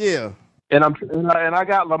 right? Yeah. And I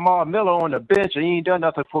got Lamar Miller on the bench, and he ain't done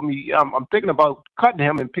nothing for me. I'm thinking about cutting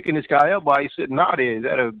him and picking this guy up while he's sitting out there. Is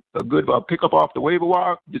that a good pickup off the waiver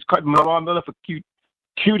wire? Just cutting Lamar Miller for Cutie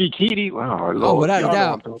Kitty. Oh, Lord. Without a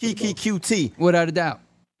doubt. Kiki QT. Without a doubt.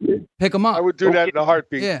 Pick him up. I would do that in a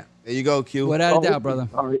heartbeat. Yeah. There you go, Q. Without a doubt, brother.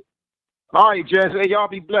 All right, Jess. Hey, y'all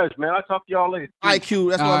be blessed, man. I'll talk to y'all later. All right,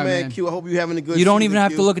 Q. That's my man, Q. I hope you're having a good You don't season, even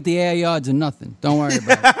have Q. to look at the air yards or nothing. Don't worry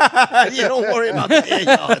about it. Yeah, don't worry about the air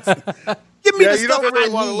yards. Give me the you stuff don't really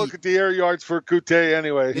I want to need. look at the air yards for Kute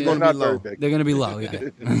anyway. They're They're gonna not be low. very big. They're going to be low, yeah.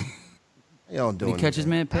 Y'all doing He catches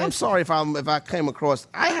man pass. I'm sorry if I came across.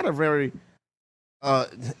 I had a very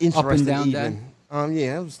interesting down evening.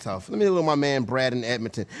 Yeah, it was tough. Let me look at my man Brad in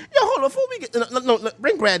Edmonton. Yo, hold on. Before we get no,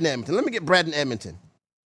 bring Brad in Edmonton. Let me get Brad in Edmonton.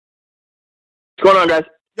 What's going on, guys?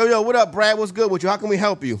 Yo, what up, Brad? What's good with you? How can we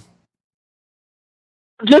help you?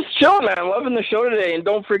 Just chilling, man. Loving the show today. And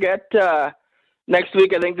don't forget, next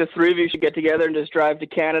week, I think the three of you should get together and just drive to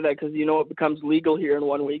Canada because you know it becomes legal here in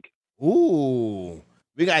 1 week. Ooh,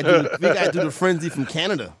 we gotta do the frenzy from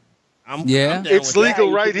Canada. I'm down it's with legal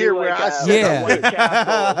that. right here where I sit.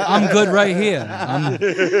 I'm good right here.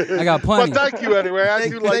 I got plenty. But thank you anyway. I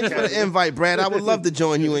do like Thanks for the invite, Brad. I would love to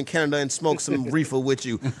join you in Canada and smoke some reefer with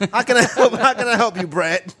you. How can I help you,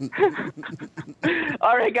 Brad?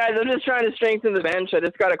 All right, guys. I'm just trying to strengthen the bench. I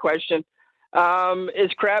just got a question.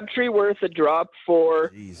 Is Crabtree worth a drop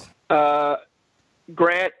for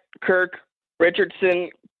Grant, Kirk, Richardson,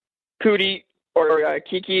 Cootie, or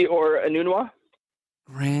Kiki, or Anunua?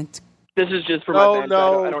 Grant. This is just for my bench.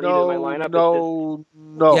 I don't need it in my lineup.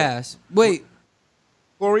 No. Yes. Wait.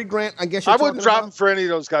 Corey Grant, I guess I wouldn't drop him for any of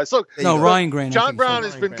those guys. Look, Ryan Grant. John Brown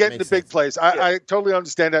has been getting the big plays. I totally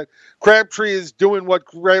understand that. Crabtree is doing what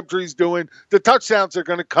Crabtree's doing. The touchdowns are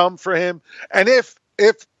going to come for him. And if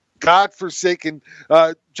God forsaken,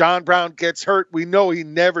 John Brown gets hurt, we know he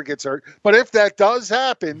never gets hurt. But if that does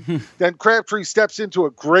happen, then Crabtree steps into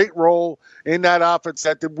a great role in that offense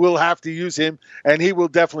that will have to use him, and he will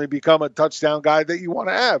definitely become a touchdown guy that you want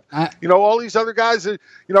to have. All these other guys,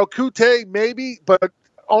 Kute maybe, but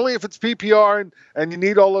only if it's PPR and you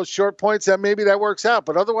need all those short points, that maybe that works out.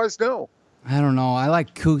 But otherwise, no. I don't know. I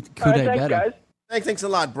like Kute better. Guys. Thanks a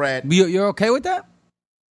lot, Brad. You're okay with that?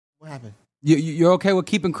 What happened? You're okay with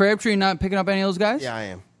keeping Crabtree and not picking up any of those guys? Yeah, I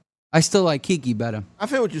am. I still like Kiki better. I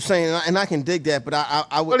feel what you're saying, and I can dig that, but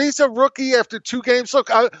I would. But he's a rookie after 2 games. Look,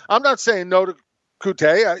 I'm not saying no to Kute.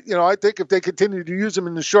 I think if they continue to use him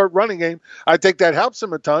in the short running game, I think that helps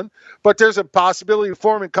him a ton. But there's a possibility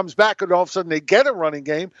Foreman comes back and all of a sudden they get a running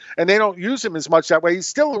game and they don't use him as much that way. He's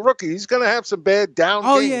still a rookie. He's going to have some bad down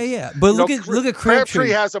games. Yeah. But look at Crabtree. Crabtree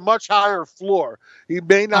has a much higher floor. He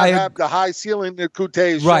may not have the high ceiling that Kute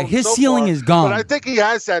is. Right, his ceiling is gone. But I think he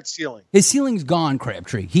has that ceiling. His ceiling's gone,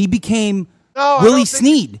 Crabtree. He became Willie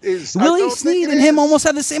Snead. Willie Snead and him almost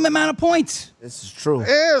have the same amount of points. This is true.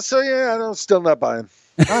 Yeah, I'm still not buying.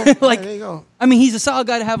 Like, there you go. I mean, he's a solid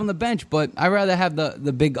guy to have on the bench, but I'd rather have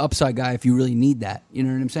the big upside guy if you really need that. You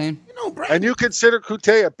know what I'm saying? And you consider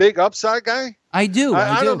Kute a big upside guy? I do.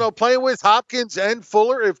 I don't know. Playing with Hopkins and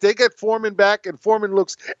Fuller, if they get Foreman back and Foreman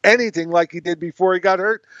looks anything like he did before he got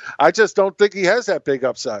hurt, I just don't think he has that big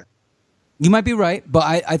upside. You might be right,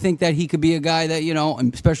 but I think that he could be a guy that,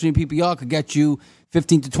 especially in PPR, could get you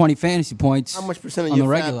 15 to 20 fantasy points. How much percent of on your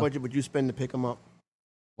the fat regular budget would you spend to pick him up?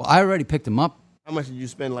 Well, I already picked him up. How much did you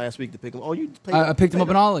spend last week to pick him? Oh, you paid. I picked him up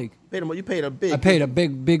in all league. You paid a big. I paid a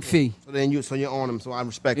big fee. So then you're on him. So I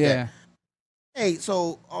respect that. Yeah. Hey,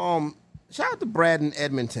 so shout out to Brad in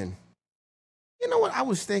Edmonton. You know what I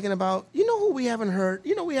was thinking about? You know who we haven't heard?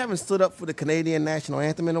 You know we haven't stood up for the Canadian national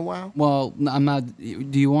anthem in a while. Well, I'm not.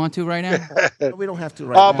 Do you want to right now? No, we don't have to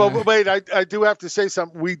right now. But wait, I do have to say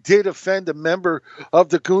something. We did offend a member of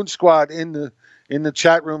the Goon Squad in the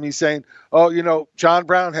chat room. He's saying, John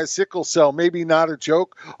Brown has sickle cell. Maybe not a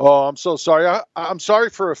joke. Oh, I'm so sorry. I'm sorry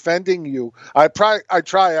for offending you. I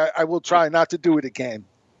will try not to do it again.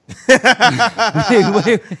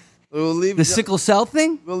 wait. We'll leave the sickle cell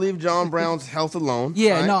thing. We'll leave John Brown's health alone.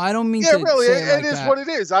 Yeah, right? no, I don't mean Yeah, to. really, say it like is that. what it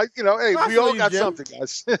is. Hey, I we feel all you, got Jim. something,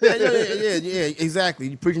 guys. yeah, exactly.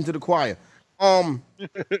 You're preaching to the choir.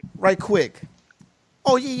 Right quick.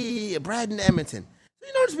 Oh, yeah. Braden Edmonton.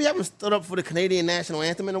 You notice we haven't stood up for the Canadian national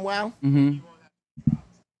anthem in a while? Mm-hmm.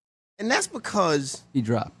 And that's because He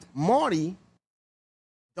dropped. Marty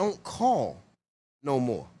don't call no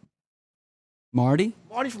more. Marty?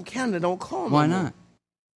 Marty from Canada don't call no Why more. not?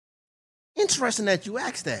 Interesting that you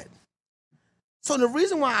asked that. So the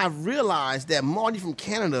reason why I realized that Marty from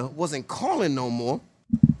Canada wasn't calling no more,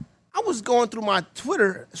 I was going through my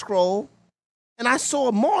Twitter scroll and I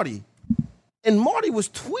saw Marty. And Marty was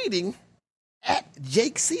tweeting at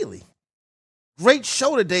Jake Seeley. Great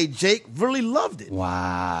show today, Jake. Really loved it.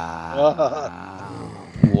 Wow.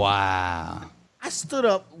 Wow. I stood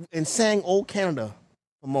up and sang Old Canada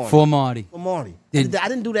for Marty. For Marty. For Marty. Did- I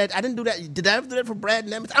didn't do that. Did I ever do that for Brad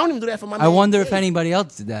and Emmett? I don't even do that for my man. I wonder if Gabe. anybody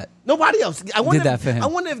else did that. Nobody else. I wonder Did that for him. I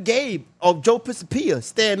wonder if Gabe or Joe Pisapia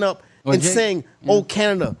stand up Or and Jake. sing Old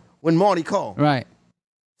Canada when Marty called. Right.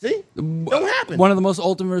 See? Don't happen. One of the most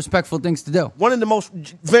ultimate respectful things to do. One of the most,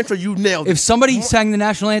 Venture, you nailed it. If somebody sang the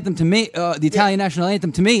national anthem to me, the Italian national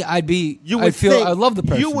anthem to me, I'd love the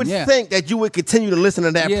person. You would yeah. think that you would continue to listen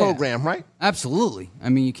to that Yeah. program, right? Absolutely. I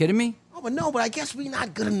mean, you kidding me? Oh, but I guess we're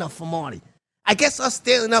not good enough for Marty. I guess us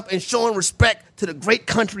standing up and showing respect to the great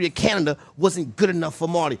country of Canada wasn't good enough for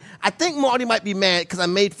Marty. I think Marty might be mad because I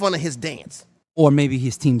made fun of his dance. Or maybe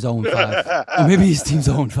his team's 0-5. Or maybe his team's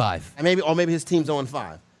 0-5. And maybe his team's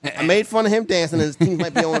 0-5. I made fun of him dancing, and his team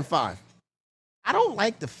might be 0-5. I don't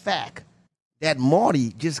like the fact that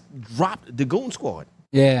Marty just dropped the Goon Squad.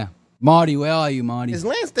 Yeah. Marty, where are you, Marty? Is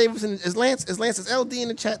Lance Davidson? Is LD in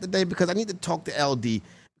the chat today? Because I need to talk to LD.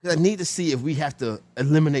 Because I need to see if we have to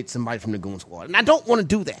eliminate somebody from the Goon Squad, and I don't want to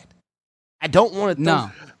do that. I don't want to. No.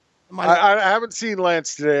 I haven't seen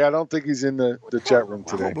Lance today. I don't think he's in the chat room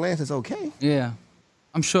I today. hope Lance is okay. Yeah.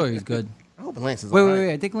 I'm sure he's good. I hope Lance is Wait, all right.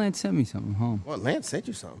 wait. I think Lance sent me something home. Well, Lance sent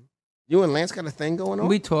you something. You and Lance got a thing going on?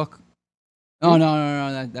 We talk. Oh,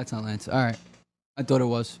 no. That's not Lance. All right. I thought it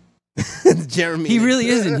was. Jeremy. He really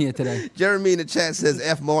isn't here today. Jeremy in the chat says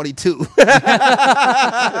F Marty too.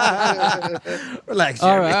 Relax, All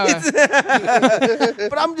Jeremy. right.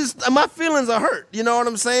 But my feelings are hurt. You know what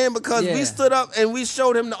I'm saying? Because we Yeah. stood up and we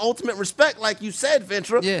showed him the ultimate respect, like you said,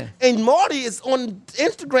 Ventura. Yeah. And Marty is on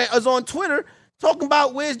Instagram, is on Twitter, talking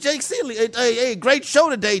about where's Jake Seeley. Hey, great show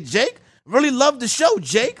today, Jake. Really loved the show,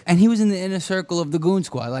 Jake. And he was in the inner circle of the Goon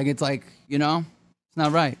Squad. Like, it's like, it's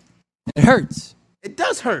not right. It hurts. It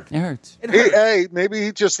does hurt. It hurts. Hey, maybe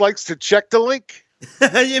he just likes to check the link.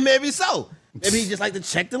 Yeah, maybe so. Maybe he just like to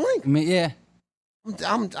check the link. I mean, yeah.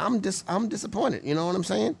 I'm disappointed. You know what I'm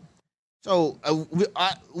saying? So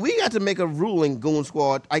we got to make a ruling, Goon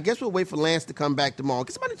Squad. I guess we'll wait for Lance to come back tomorrow.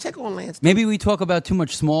 Can somebody check on Lance? Maybe we talk about too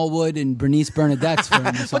much Smallwood and Bernice Bernadette's for him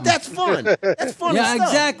or something. But that's fun. That's fun. Yeah, stuff.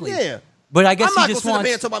 exactly. Yeah. But I guess I'm not he just gonna sit up wants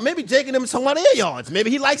here and talk about maybe Jake and them talking about air yards. Maybe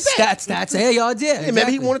he likes that. stats, air yards. Yeah, Yeah,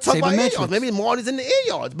 maybe he exactly. want to talk Save about a air metrics. yards. Maybe Marty's in the air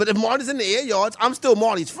yards. But if Marty's in the air yards, I'm still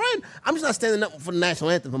Marty's friend. I'm just not standing up for the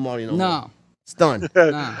national anthem for Marty no more. No. It's done.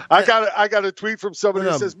 I got a tweet from somebody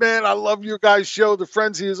that says, "Man, I love your guys' show. The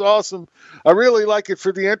Frenzy is awesome. I really like it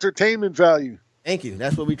for the entertainment value." Thank you.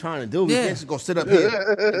 That's what we're trying to do. We Yeah. can't just go sit up here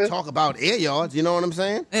and talk about air yards. You know what I'm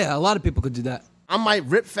saying? Yeah, a lot of people could do that. I might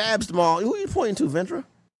rip Fabs tomorrow. Who are you pointing to, Ventura?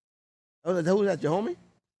 Oh, who's that, your homie?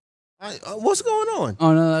 What's going on?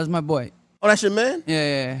 Oh, no, that's my boy. Oh, that's your man?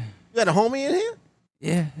 Yeah. You got a homie in here?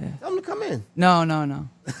 Yeah. Tell him to come in. No. All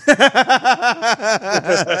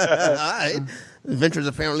right. Ventura's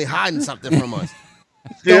apparently hiding something from us.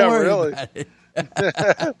 Yeah, worry really. about it.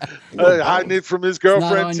 Hiding it from his It's not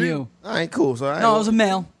girlfriend on too. you. All right, cool. So, No, it was a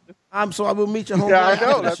male. So I will meet your homie. Yeah, I after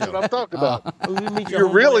know. the That's show. what I'm talking about. We'll meet your You're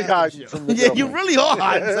homeboy really after the hiding show. from the Yeah, you girlfriend. really are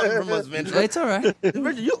hiding something from us, Ventura. It's all right.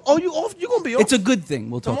 Ventura, you off? You gonna be off? It's a good thing.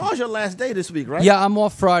 We'll talk. Tomorrow's your last day this week, right? Yeah, I'm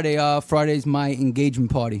off Friday. Friday's my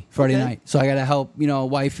engagement party, Friday Okay. night. So I got to help,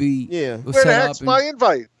 wifey. Yeah. We'll Where the set heck's up my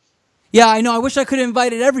invite? Yeah, I know. I wish I could have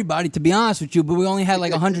invited everybody, to be honest with you, but we only had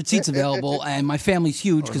like 100 seats available, and my family's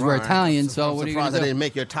huge because we're Right. Italian. So I'm what are you surprised going I to didn't do?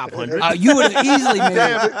 make your top 100. You would have easily made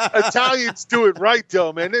Damn it. it. Italians do it right,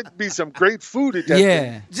 though, man. There'd be some great food at that thing.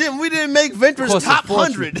 Yeah. Jim, we didn't make Ventura's Cost a top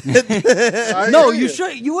fortune. 100. I No, hear you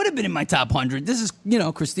should. You would have been in my top 100. This is,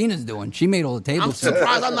 Christina's doing. She made all the I'm tables.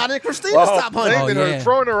 surprised I'm not in Christina's Well, top 100. blaming her,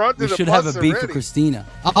 throwing her under We the should bus have a beef already. with Christina.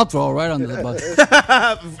 I'll throw her right under the bus.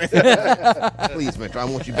 Please, Ventura, I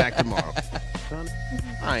want you back tomorrow. All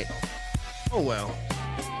right. Oh, well.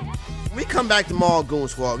 we come back tomorrow, Goon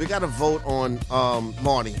Squad, we got to vote on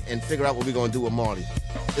Marty and figure out what we're going to do with Marty.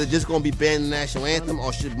 Is it just going to be banned the national anthem,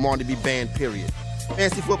 or should Marty be banned, period?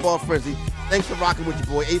 Fantasy Football Frenzy, thanks for rocking with your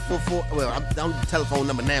boy. 844, well, I'm down the telephone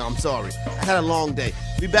number now, I'm sorry. I had a long day.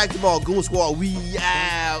 Be back tomorrow, Goon Squad, we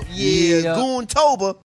out. Yeah. Goon-tober.